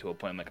remember getting to a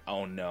point, I'm like,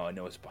 oh no, I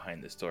know it's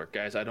behind this door.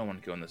 Guys, I don't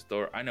want to go in this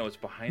door. I know it's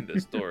behind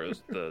this door. It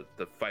was the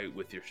fight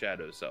with your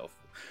shadow self.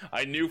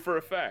 I knew for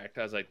a fact.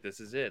 I was like,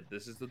 this is it.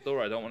 This is the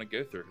door I don't want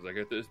to go through, because I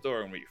go through this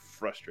door, I'm going to be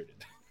frustrated.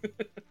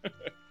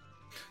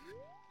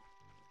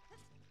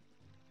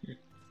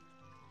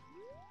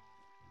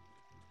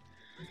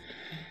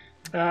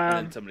 And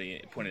then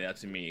somebody pointed out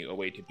to me a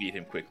way to beat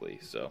him quickly,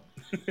 so.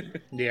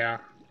 Yeah.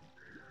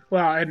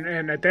 Well,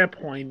 and at that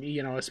point,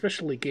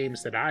 especially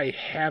games that I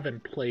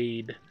haven't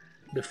played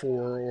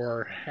before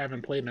or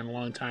haven't played in a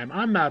long time,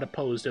 I'm not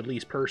opposed, at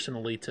least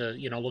personally, to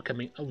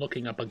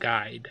looking up a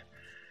guide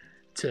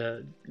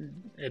to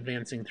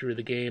advancing through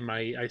the game.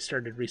 I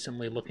started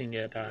recently looking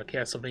at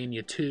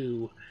Castlevania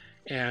 2,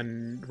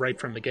 and right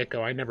from the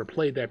get-go, I never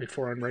played that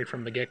before, and right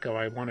from the get-go,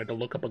 I wanted to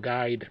look up a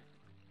guide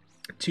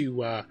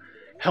to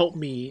help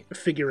me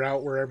figure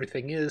out where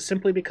everything is,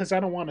 simply because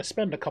I don't want to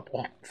spend a couple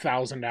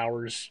 1,000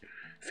 hours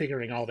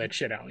figuring all that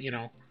shit out,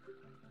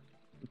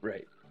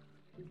 Right.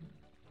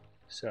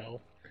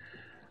 So,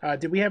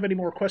 did we have any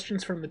more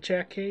questions from the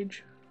chat,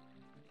 Cage?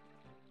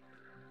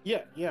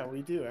 Yeah,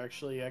 we do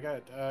actually. I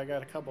got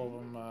a couple of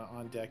them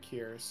on deck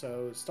here.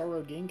 So, Star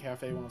Road Game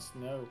Cafe wants to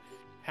know: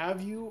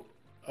 have you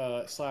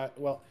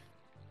well,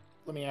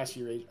 let me ask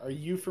you, Rage, are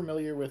you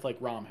familiar with like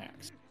ROM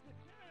hacks?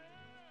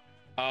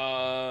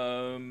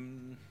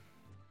 Kind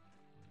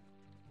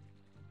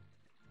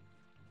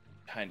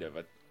of.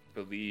 I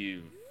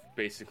believe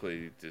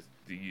basically just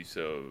the use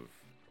of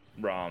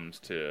ROMs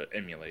to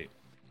emulate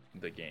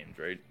the games,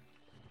 right?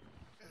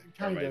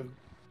 Kind of.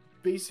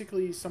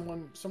 Basically,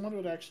 someone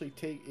would actually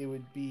it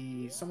would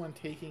be someone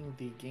taking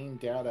the game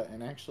data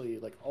and actually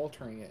like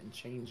altering it and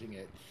changing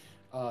it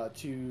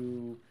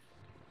to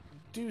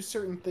do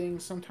certain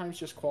things. Sometimes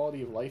just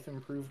quality of life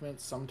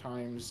improvements.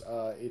 Sometimes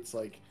it's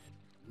like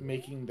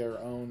making their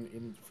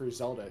own. For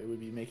Zelda, it would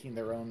be making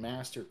their own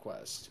Master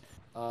Quest.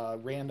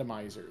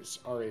 Randomizers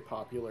are a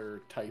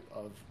popular type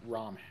of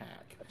ROM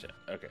hack. Gotcha.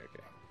 Okay.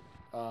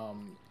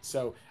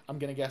 So I'm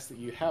gonna guess that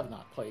you have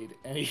not played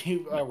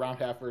any ROM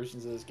hack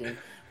versions of this game.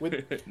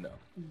 No.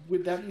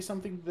 Would that be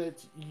something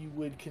that you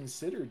would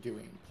consider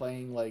doing?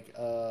 Playing like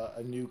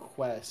a new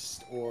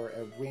quest or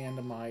a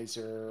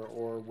randomizer,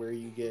 or where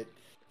you get,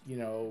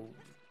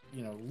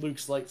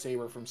 Luke's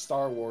lightsaber from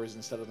Star Wars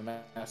instead of the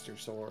Master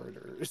Sword,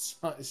 or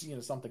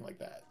something like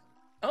that.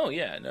 Oh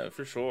yeah, no,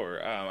 for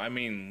sure. I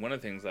mean, one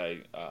of the things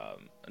I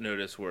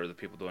noticed were the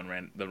people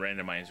doing the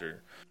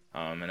randomizer,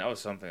 and that was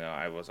something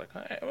I was like,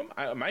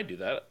 I might do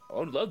that. I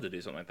would love to do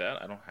something like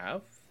that. I don't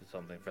have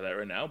something for that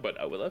right now, but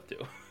I would love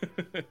to.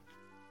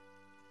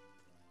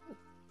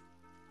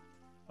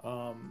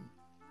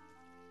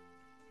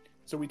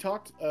 So we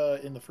talked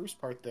in the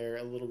first part there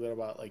a little bit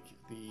about like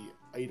the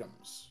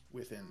items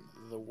within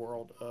the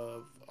world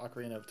of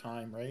Ocarina of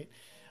Time, right?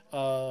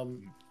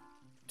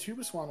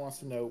 Tubaswan wants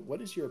to know,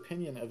 what is your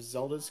opinion of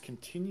Zelda's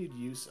continued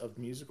use of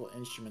musical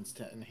instruments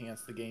to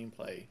enhance the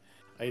gameplay?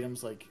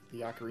 Items like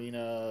the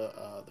ocarina,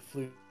 the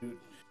flute,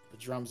 the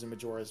drums in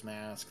Majora's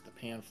Mask, the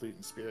pan flute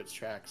and Spirit's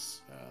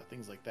tracks,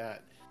 things like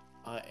that.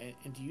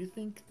 And do you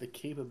think the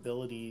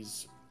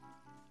capabilities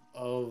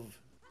of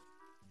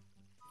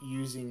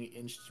using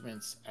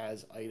instruments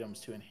as items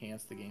to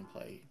enhance the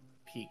gameplay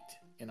peaked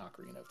in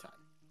Ocarina of Time?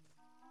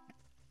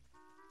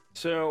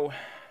 So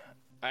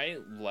I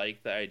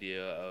like the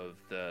idea of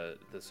the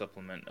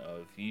supplement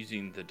of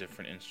using the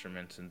different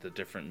instruments and the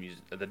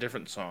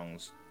different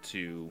songs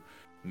to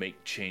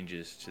make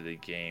changes to the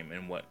game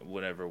in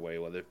whatever way,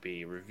 whether it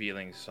be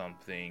revealing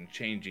something,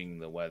 changing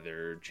the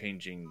weather,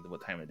 changing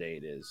what time of day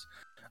it is.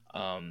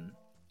 I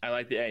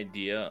like the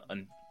idea,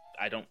 and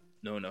I don't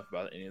know enough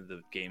about any of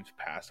the games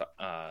past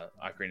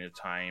Ocarina of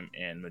Time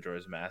and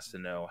Majora's Mask to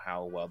know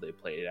how well they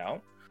played it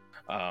out.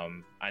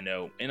 I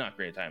know in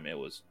Ocarina of Time it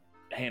was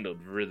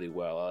handled really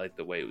well. I like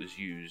the way it was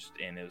used,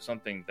 and it was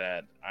something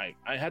that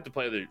I had to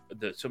play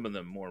some of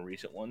the more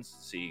recent ones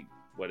to see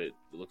what it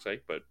looks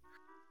like, but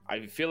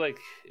I feel like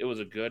it was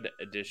a good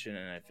addition,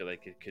 and I feel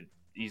like it could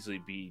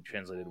easily be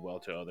translated well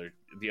to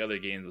the other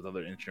games with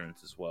other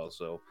instruments as well.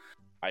 So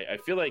I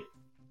feel like,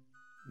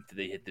 did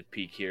they hit the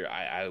peak here?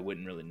 I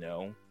wouldn't really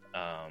know,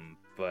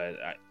 but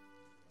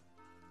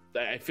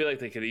I feel like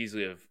they could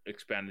easily have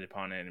expanded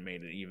upon it and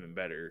made it even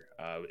better.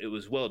 It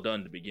was well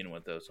done to begin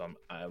with, though, so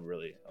I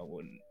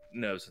wouldn't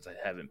know since I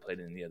haven't played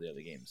any of the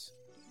other games.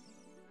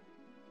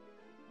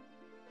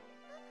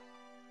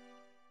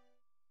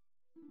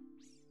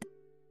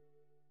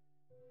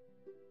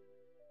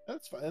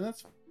 That's fine. And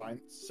that's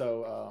fine.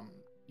 So,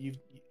 you've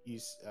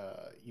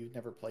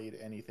never played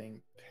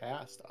anything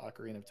past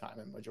Ocarina of Time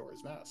and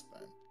Majora's Mask,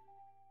 then?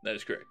 That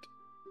is correct.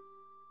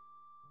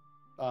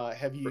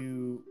 Have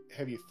you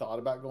thought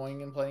about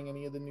going and playing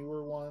any of the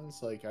newer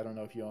ones? Like, I don't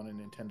know if you own a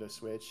Nintendo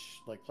Switch,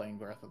 like playing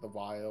Breath of the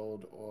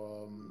Wild,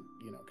 or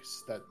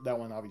because that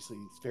one obviously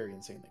is very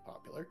insanely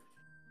popular.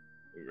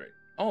 Right.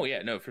 Oh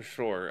yeah, no, for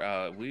sure.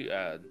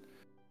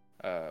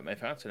 My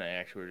fiance and I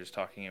actually were just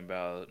talking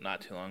about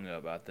not too long ago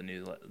about the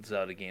new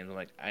Zelda games. I'm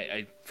like,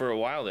 I for a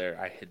while there,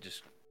 I had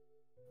just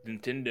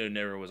Nintendo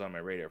never was on my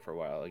radar for a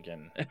while.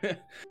 Again,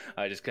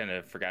 I just kind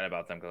of forgot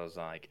about them because I was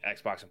on like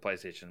Xbox and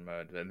PlayStation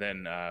mode. And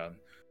then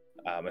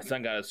my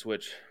son got a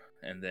Switch,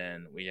 and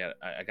then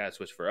I got a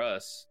Switch for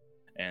us.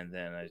 And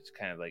then I just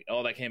kind of like,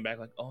 that came back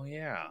like, oh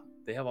yeah,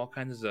 they have all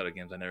kinds of Zelda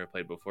games I never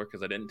played before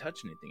because I didn't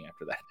touch anything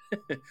after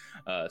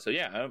that. So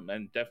yeah,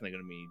 I'm definitely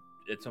going to be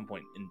at some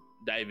point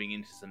diving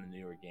into some of the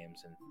newer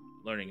games and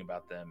learning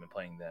about them and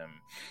playing them,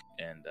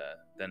 and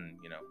then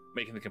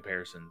making the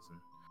comparisons and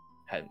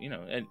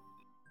and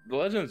the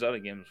Legend of Zelda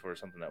games were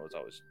something that was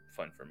always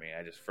fun for me.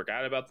 I just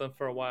forgot about them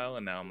for a while,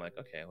 and now I'm like,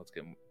 okay, let's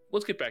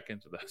get back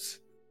into those.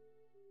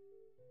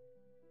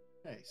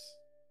 Nice.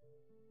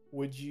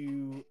 Would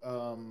you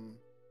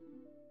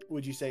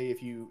say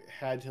if you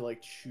had to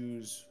like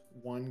choose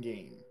one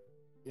game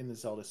in the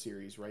Zelda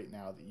series right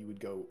now that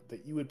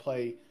you would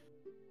play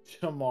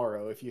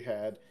tomorrow if you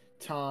had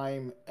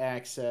time,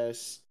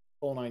 access,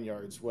 whole 9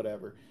 yards,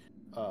 whatever,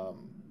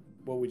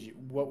 what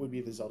would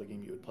be the Zelda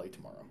game you would play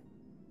tomorrow?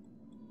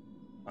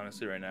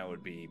 Honestly, right now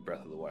would be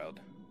Breath of the Wild.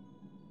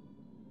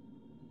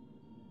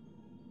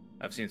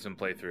 I've seen some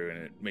playthrough,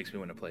 and it makes me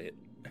want to play it.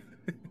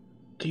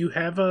 Do you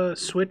have a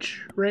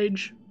Switch,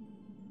 Rage?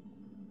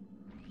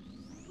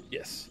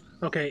 Yes.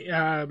 Okay,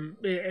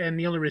 and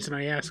the only reason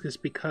I ask is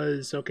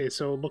because,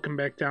 so looking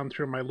back down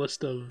through my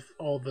list of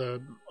all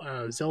the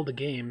Zelda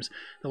games,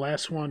 the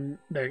last one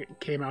that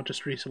came out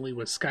just recently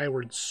was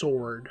Skyward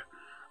Sword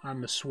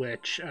on the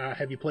Switch.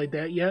 Have you played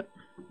that yet?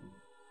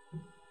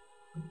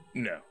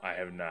 No, I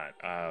have not.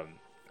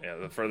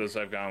 The furthest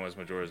I've gone was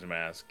Majora's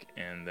Mask,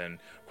 and then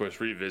of course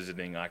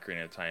revisiting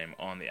Ocarina of Time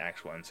on the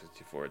actual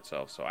N64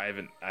 itself. So I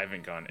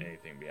haven't gone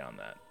anything beyond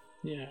that.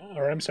 Yeah,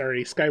 or I'm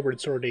sorry,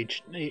 Skyward Sword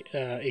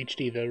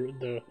HD,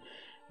 the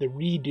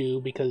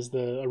redo, because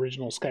the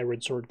original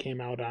Skyward Sword came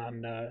out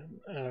on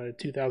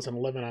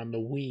 2011 on the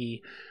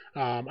Wii.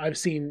 I've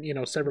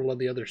seen several of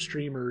the other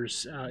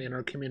streamers in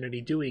our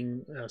community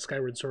doing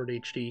Skyward Sword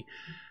HD.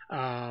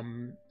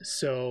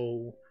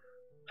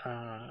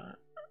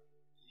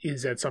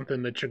 Is that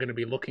something that you're going to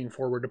be looking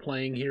forward to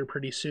playing here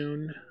pretty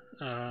soon?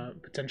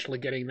 Potentially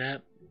getting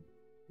that?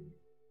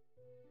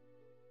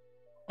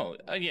 Oh,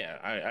 yeah.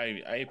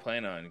 I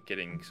plan on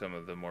getting some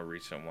of the more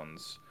recent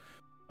ones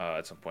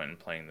at some point and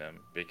playing them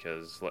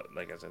because,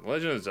 like I said,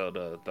 Legend of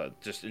Zelda,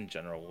 just in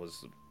general,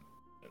 was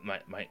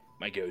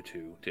my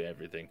go-to to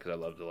everything because I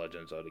love the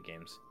Legend of Zelda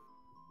games.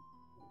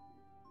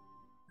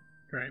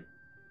 Right.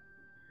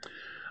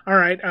 All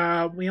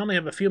right, we only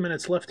have a few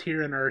minutes left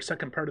here in our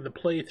second part of the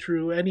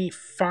playthrough. Any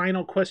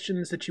final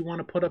questions that you want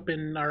to put up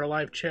in our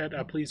live chat,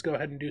 please go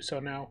ahead and do so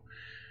now.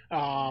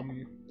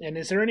 And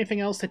is there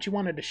anything else that you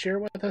wanted to share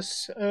with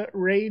us,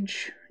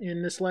 Rage,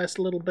 in this last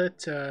little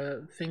bit?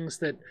 Things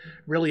that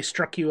really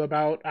struck you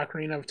about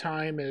Ocarina of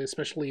Time,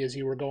 especially as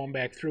you were going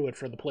back through it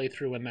for the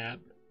playthrough and that?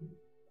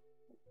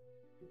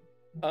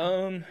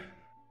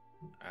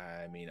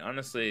 I mean,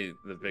 honestly,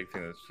 the big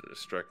thing that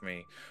struck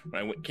me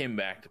when I came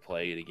back to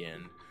play it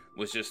again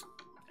was just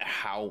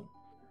how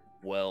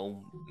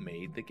well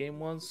made the game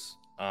was.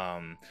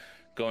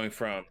 Going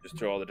from just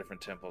through all the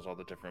different temples, all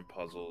the different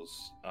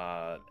puzzles,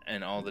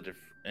 and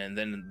and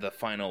then the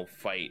final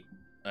fight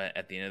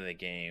at the end of the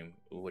game,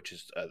 which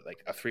is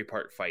like a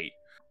 3-part fight.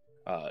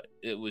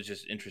 It was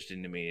just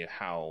interesting to me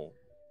how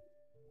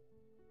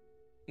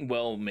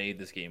well made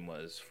this game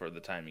was for the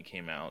time it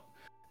came out.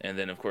 And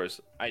then, of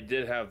course, I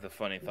did have the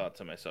funny thought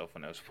to myself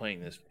when I was playing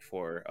this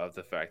before of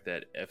the fact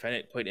that I found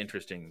it quite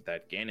interesting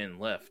that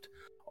Ganon left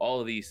all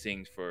of these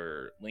things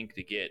for Link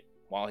to get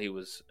while he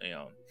was,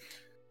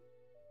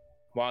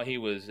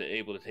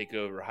 able to take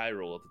over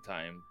Hyrule at the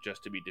time,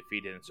 just to be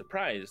defeated and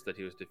surprised that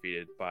he was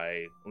defeated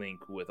by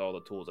Link with all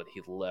the tools that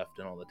he left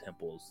in all the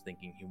temples,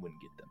 thinking he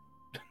wouldn't get them.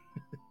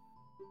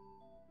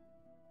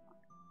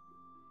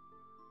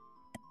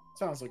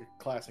 Sounds like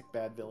a classic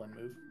bad villain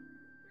move.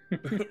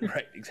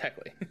 Right,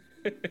 exactly.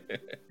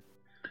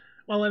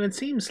 Well, and it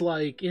seems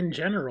like, in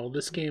general,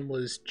 this game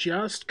was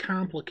just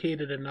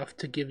complicated enough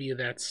to give you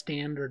that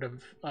standard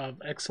of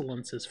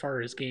excellence as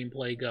far as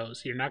gameplay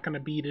goes. You're not going to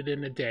beat it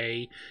in a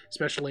day,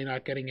 especially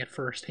not getting it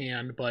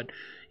firsthand, but,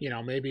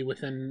 maybe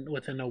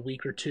within a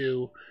week or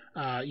two,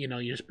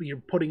 you're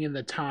putting in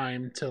the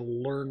time to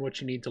learn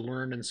what you need to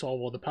learn and solve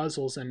all the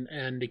puzzles,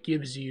 and it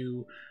gives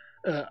you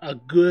a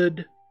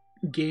good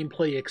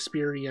gameplay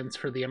experience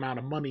for the amount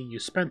of money you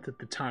spent at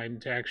the time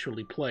to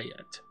actually play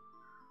it.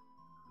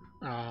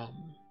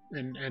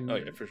 And Oh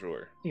yeah, for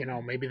sure.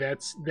 Maybe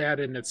that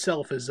in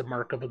itself is a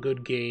mark of a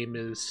good game,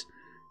 is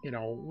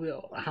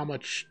how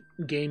much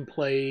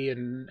gameplay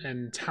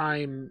and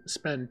time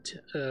spent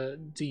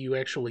do you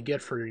actually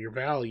get for your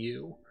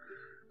value.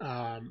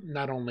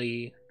 Not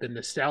only the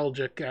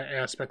nostalgic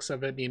aspects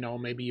of it,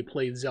 maybe you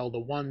played Zelda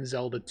 1,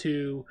 Zelda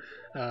 2,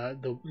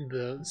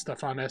 the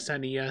stuff on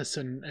SNES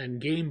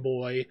and Game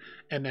Boy,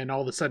 and then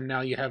all of a sudden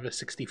now you have a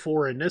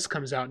 64 and this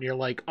comes out and you're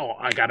like, oh,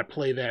 I gotta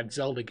play that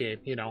Zelda game,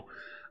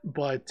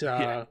 But,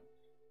 Yeah.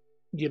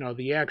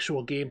 The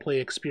actual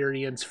gameplay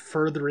experience,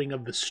 furthering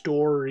of the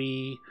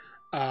story,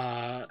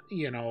 more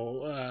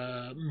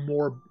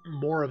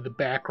of the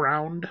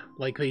background,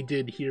 like they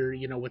did here,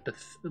 with the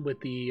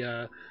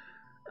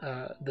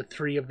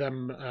three of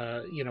them,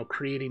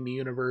 creating the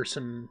universe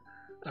and,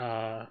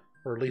 or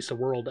at least the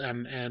world,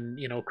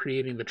 and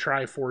creating the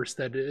Triforce,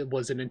 that it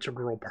was an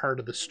integral part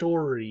of the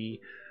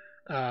story,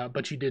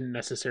 but you didn't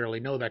necessarily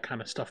know that kind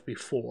of stuff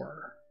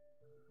before.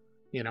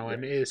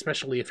 And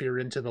especially if you're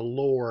into the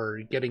lore,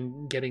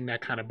 getting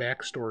that kind of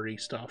backstory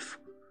stuff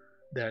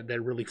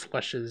that really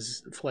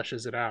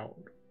fleshes it out.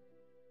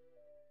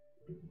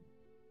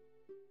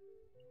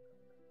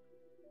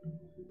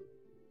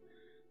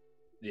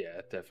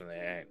 Yeah, definitely.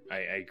 I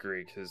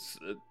agree, because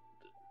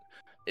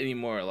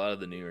anymore, a lot of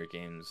the newer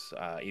games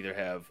either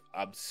have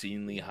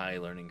obscenely high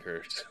learning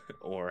curves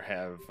or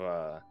have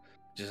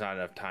just not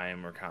enough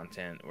time or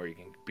content where you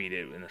can beat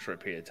it in a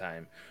short period of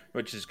time,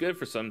 which is good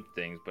for some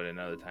things, but in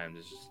other times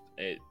it's just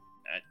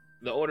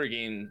the older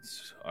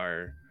games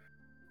are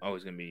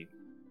always going to be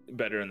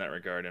better in that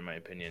regard, in my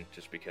opinion,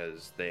 just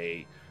because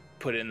they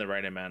put in the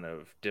right amount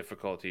of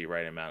difficulty,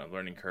 right amount of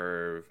learning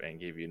curve, and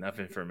gave you enough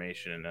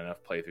information and enough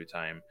playthrough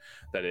time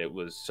that it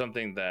was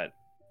something that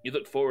you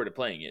looked forward to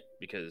playing it,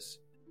 because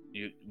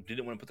you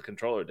didn't want to put the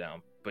controller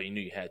down, but you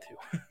knew you had to.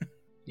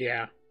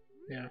 Yeah.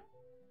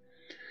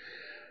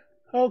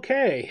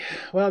 Okay,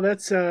 well,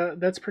 that's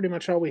pretty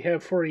much all we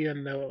have for you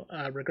in the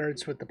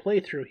regards with the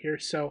playthrough here.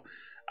 So,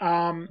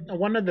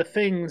 one of the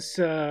things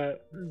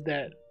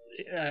that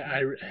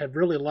I have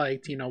really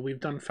liked, we've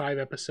done 5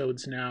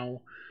 episodes now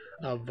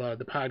of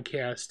the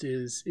podcast,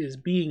 is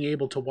being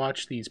able to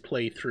watch these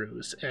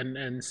playthroughs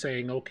and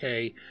saying,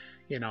 okay,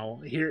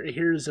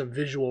 here's a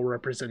visual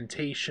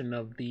representation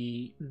of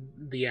the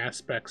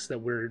aspects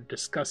that we're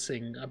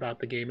discussing about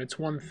the game. It's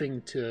one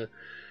thing to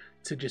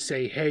just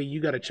say, hey, you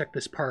got to check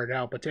this part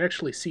out, but to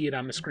actually see it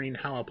on the screen,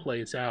 how it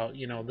plays out,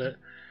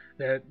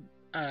 that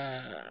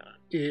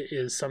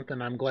is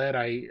something I'm glad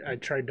I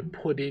tried to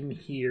put in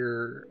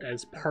here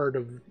as part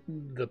of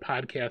the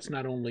podcast.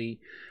 Not only,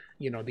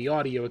 the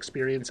audio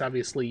experience,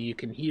 obviously you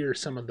can hear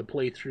some of the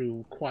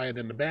playthrough quiet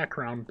in the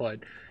background,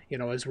 but,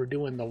 as we're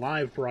doing the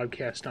live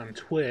broadcast on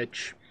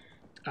Twitch,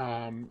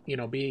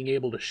 being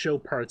able to show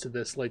parts of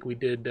this, like we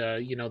did,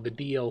 the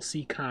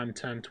DLC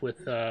content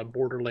with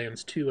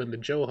Borderlands 2 and the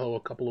Joho a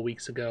couple of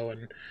weeks ago,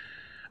 and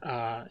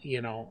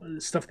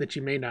stuff that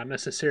you may not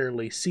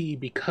necessarily see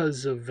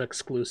because of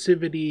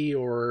exclusivity,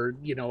 or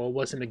it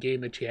wasn't a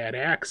game that you had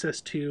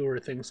access to, or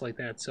things like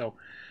that. So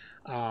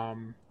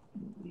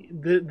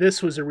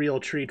this was a real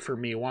treat for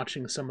me,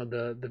 watching some of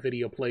the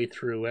video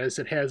playthrough, as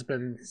it has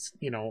been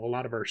a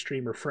lot of our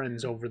streamer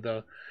friends over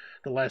the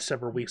last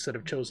several weeks that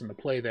have chosen to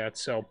play that.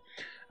 So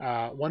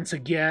once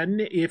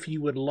again, if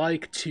you would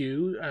like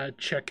to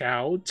check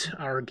out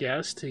our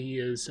guest, he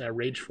is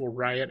Rageful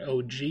Riot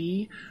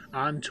OG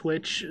on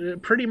Twitch,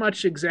 pretty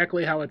much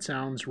exactly how it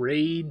sounds,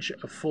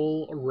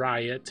 Rageful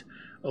Riot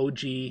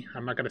OG.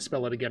 I'm not going to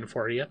spell it again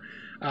for you,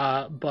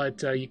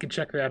 but you can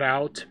check that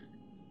out.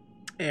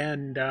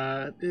 And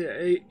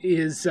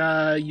is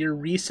your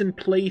recent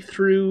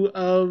playthrough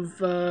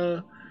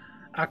of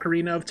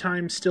Ocarina of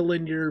Time still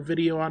in your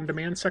video on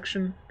demand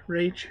section,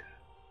 Rage?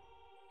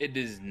 It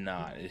is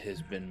not. It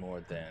has been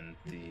more than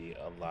the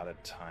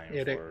allotted time.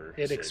 It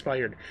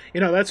expired.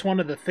 That's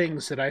one of the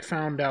things that I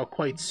found out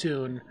quite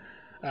soon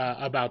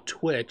about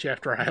Twitch,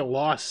 after I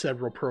lost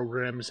several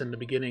programs in the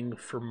beginning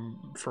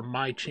from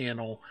my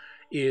channel,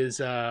 is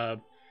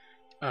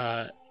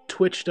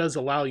Twitch does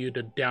allow you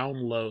to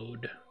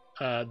download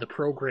the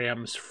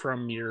programs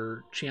from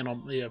your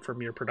channel,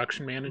 from your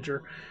production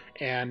manager.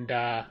 And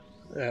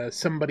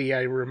somebody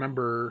I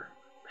remember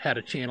had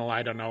a channel,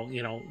 I don't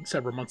know,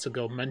 several months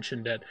ago,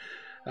 mentioned it.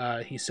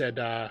 he said,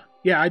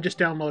 yeah, I just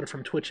download it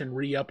from Twitch and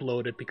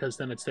re-upload it because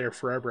then it's there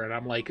forever. And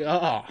I'm like,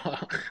 oh,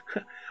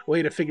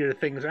 way to figure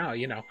things out,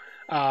 you know,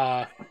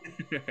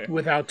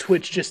 without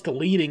Twitch just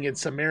deleting it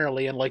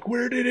summarily and like,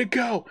 where did it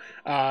go?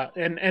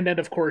 And then,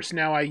 of course,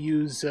 now I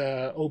use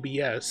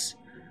OBS,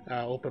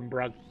 Open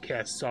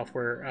Broadcast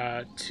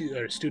Software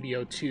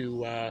Studio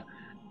to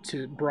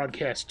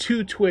broadcast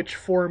to Twitch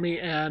for me,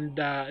 and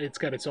it's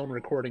got its own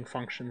recording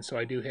function, so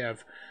I do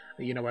have,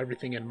 you know,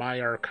 everything in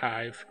my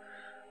archive.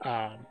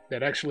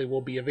 That actually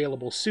will be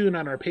available soon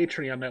on our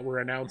Patreon that we're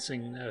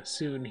announcing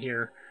soon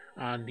here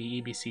on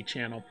the EBC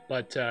channel.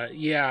 But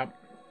yeah,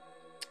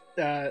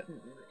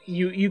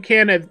 you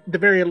can at the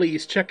very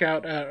least check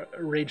out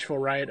Rageful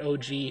Riot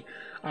OG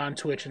on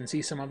Twitch and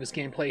see some of his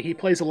gameplay. He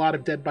plays a lot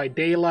of Dead by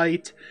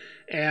Daylight.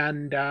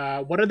 And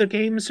what other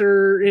games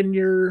are in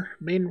your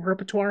main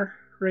repertoire,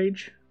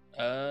 Rage?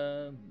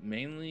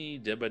 Mainly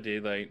Dead by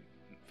Daylight,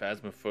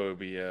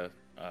 Phasmophobia,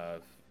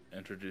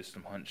 introduced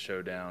some Hunt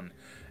Showdown,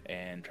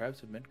 and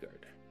Tribes of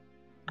Midgard.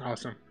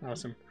 Awesome.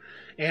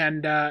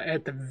 And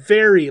at the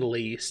very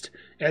least,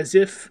 as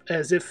if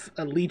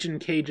Legion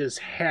Cage's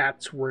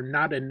hats were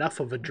not enough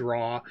of a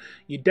draw,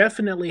 you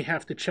definitely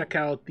have to check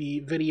out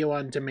the video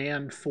on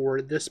demand for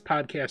this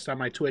podcast on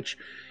my Twitch,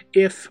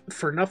 if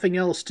for nothing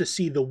else to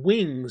see the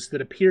wings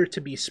that appear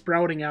to be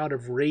sprouting out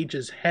of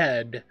Rage's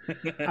head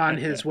on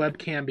his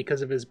webcam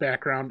because of his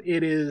background.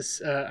 It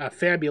is a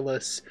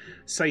fabulous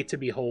sight to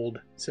behold.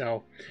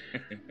 So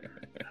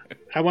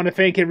I want to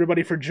thank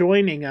everybody for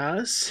joining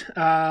us.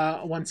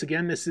 Once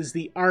again, this is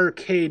the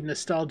Arcade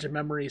Nostalgia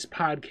Memories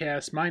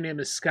podcast. My name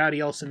is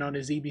Scotty, also known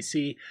as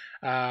EBC.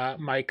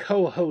 My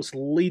co-host,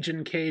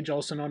 Legion Cage,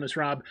 also known as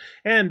Rob.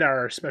 And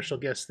our special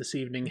guest this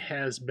evening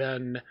has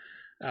been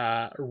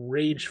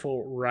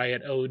Rageful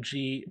Riot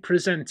OG,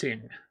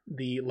 presenting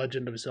The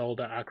Legend of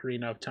Zelda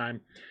Ocarina of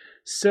Time.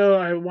 So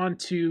I want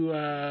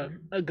to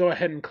go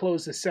ahead and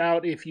close this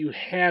out. If you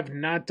have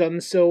not done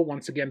so,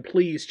 once again,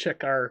 please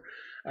check our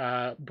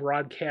live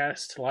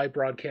broadcast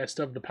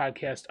of the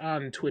podcast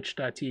on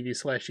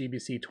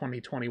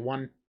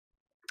twitch.tv/EBC2021.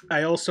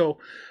 I also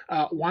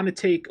want to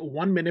take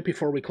 1 minute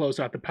before we close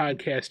out the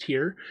podcast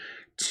here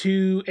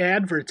to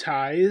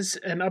advertise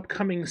an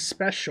upcoming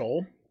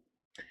special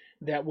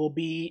that will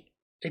be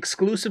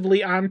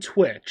exclusively on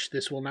Twitch.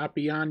 This will not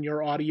be on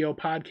your audio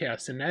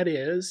podcast, and that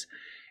is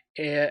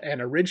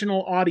an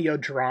original audio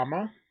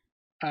drama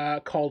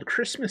called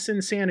Christmas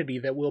Insanity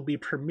that will be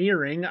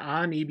premiering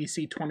on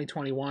EBC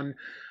 2021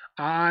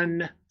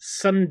 on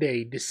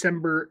Sunday,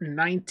 December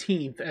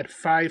 19th at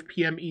 5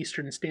 p.m.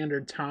 Eastern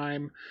Standard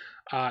Time.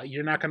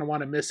 You're not going to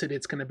want to miss it.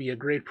 It's going to be a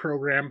great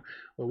program.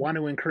 We want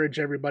to encourage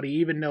everybody,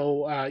 even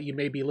though you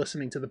may be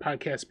listening to the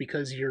podcast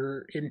because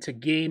you're into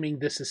gaming,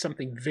 this is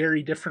something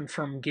very different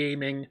from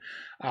gaming.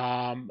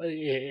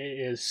 It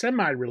is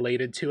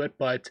semi-related to it,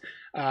 but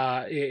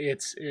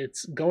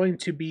it's going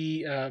to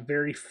be a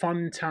very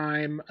fun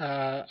time,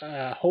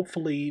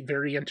 hopefully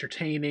very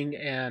entertaining,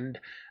 and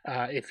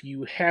if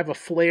you have a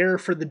flair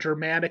for the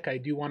dramatic, I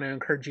do want to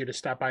encourage you to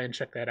stop by and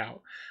check that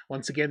out.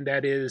 Once again,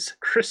 that is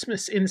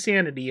Christmas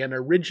Insanity, an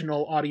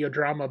original audio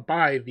drama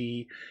by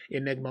the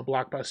Enigma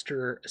Blockbuster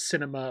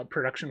Cinema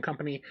Production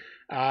Company,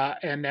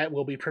 and that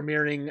will be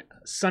premiering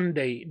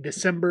Sunday,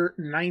 December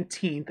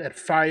 19th at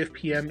 5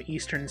 p.m.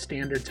 Eastern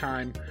Standard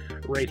Time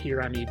right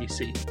here on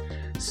EBC.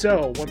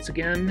 So, once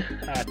again,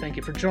 thank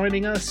you for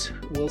joining us.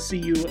 We'll see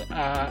you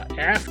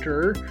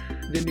after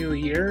the new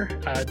year,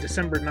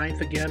 December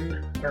 9th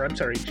again, or I'm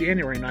sorry,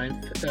 January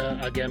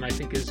 9th again, I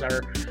think is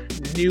our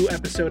new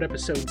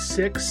episode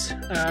 6,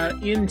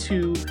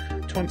 into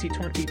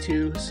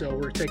 2022. So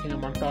we're taking a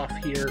month off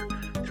here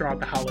throughout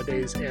the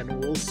holidays, and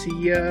we'll see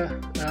you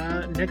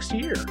next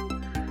year.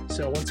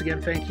 So once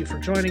again, thank you for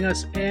joining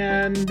us,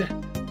 and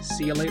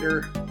see you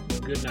later.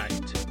 Good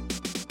night.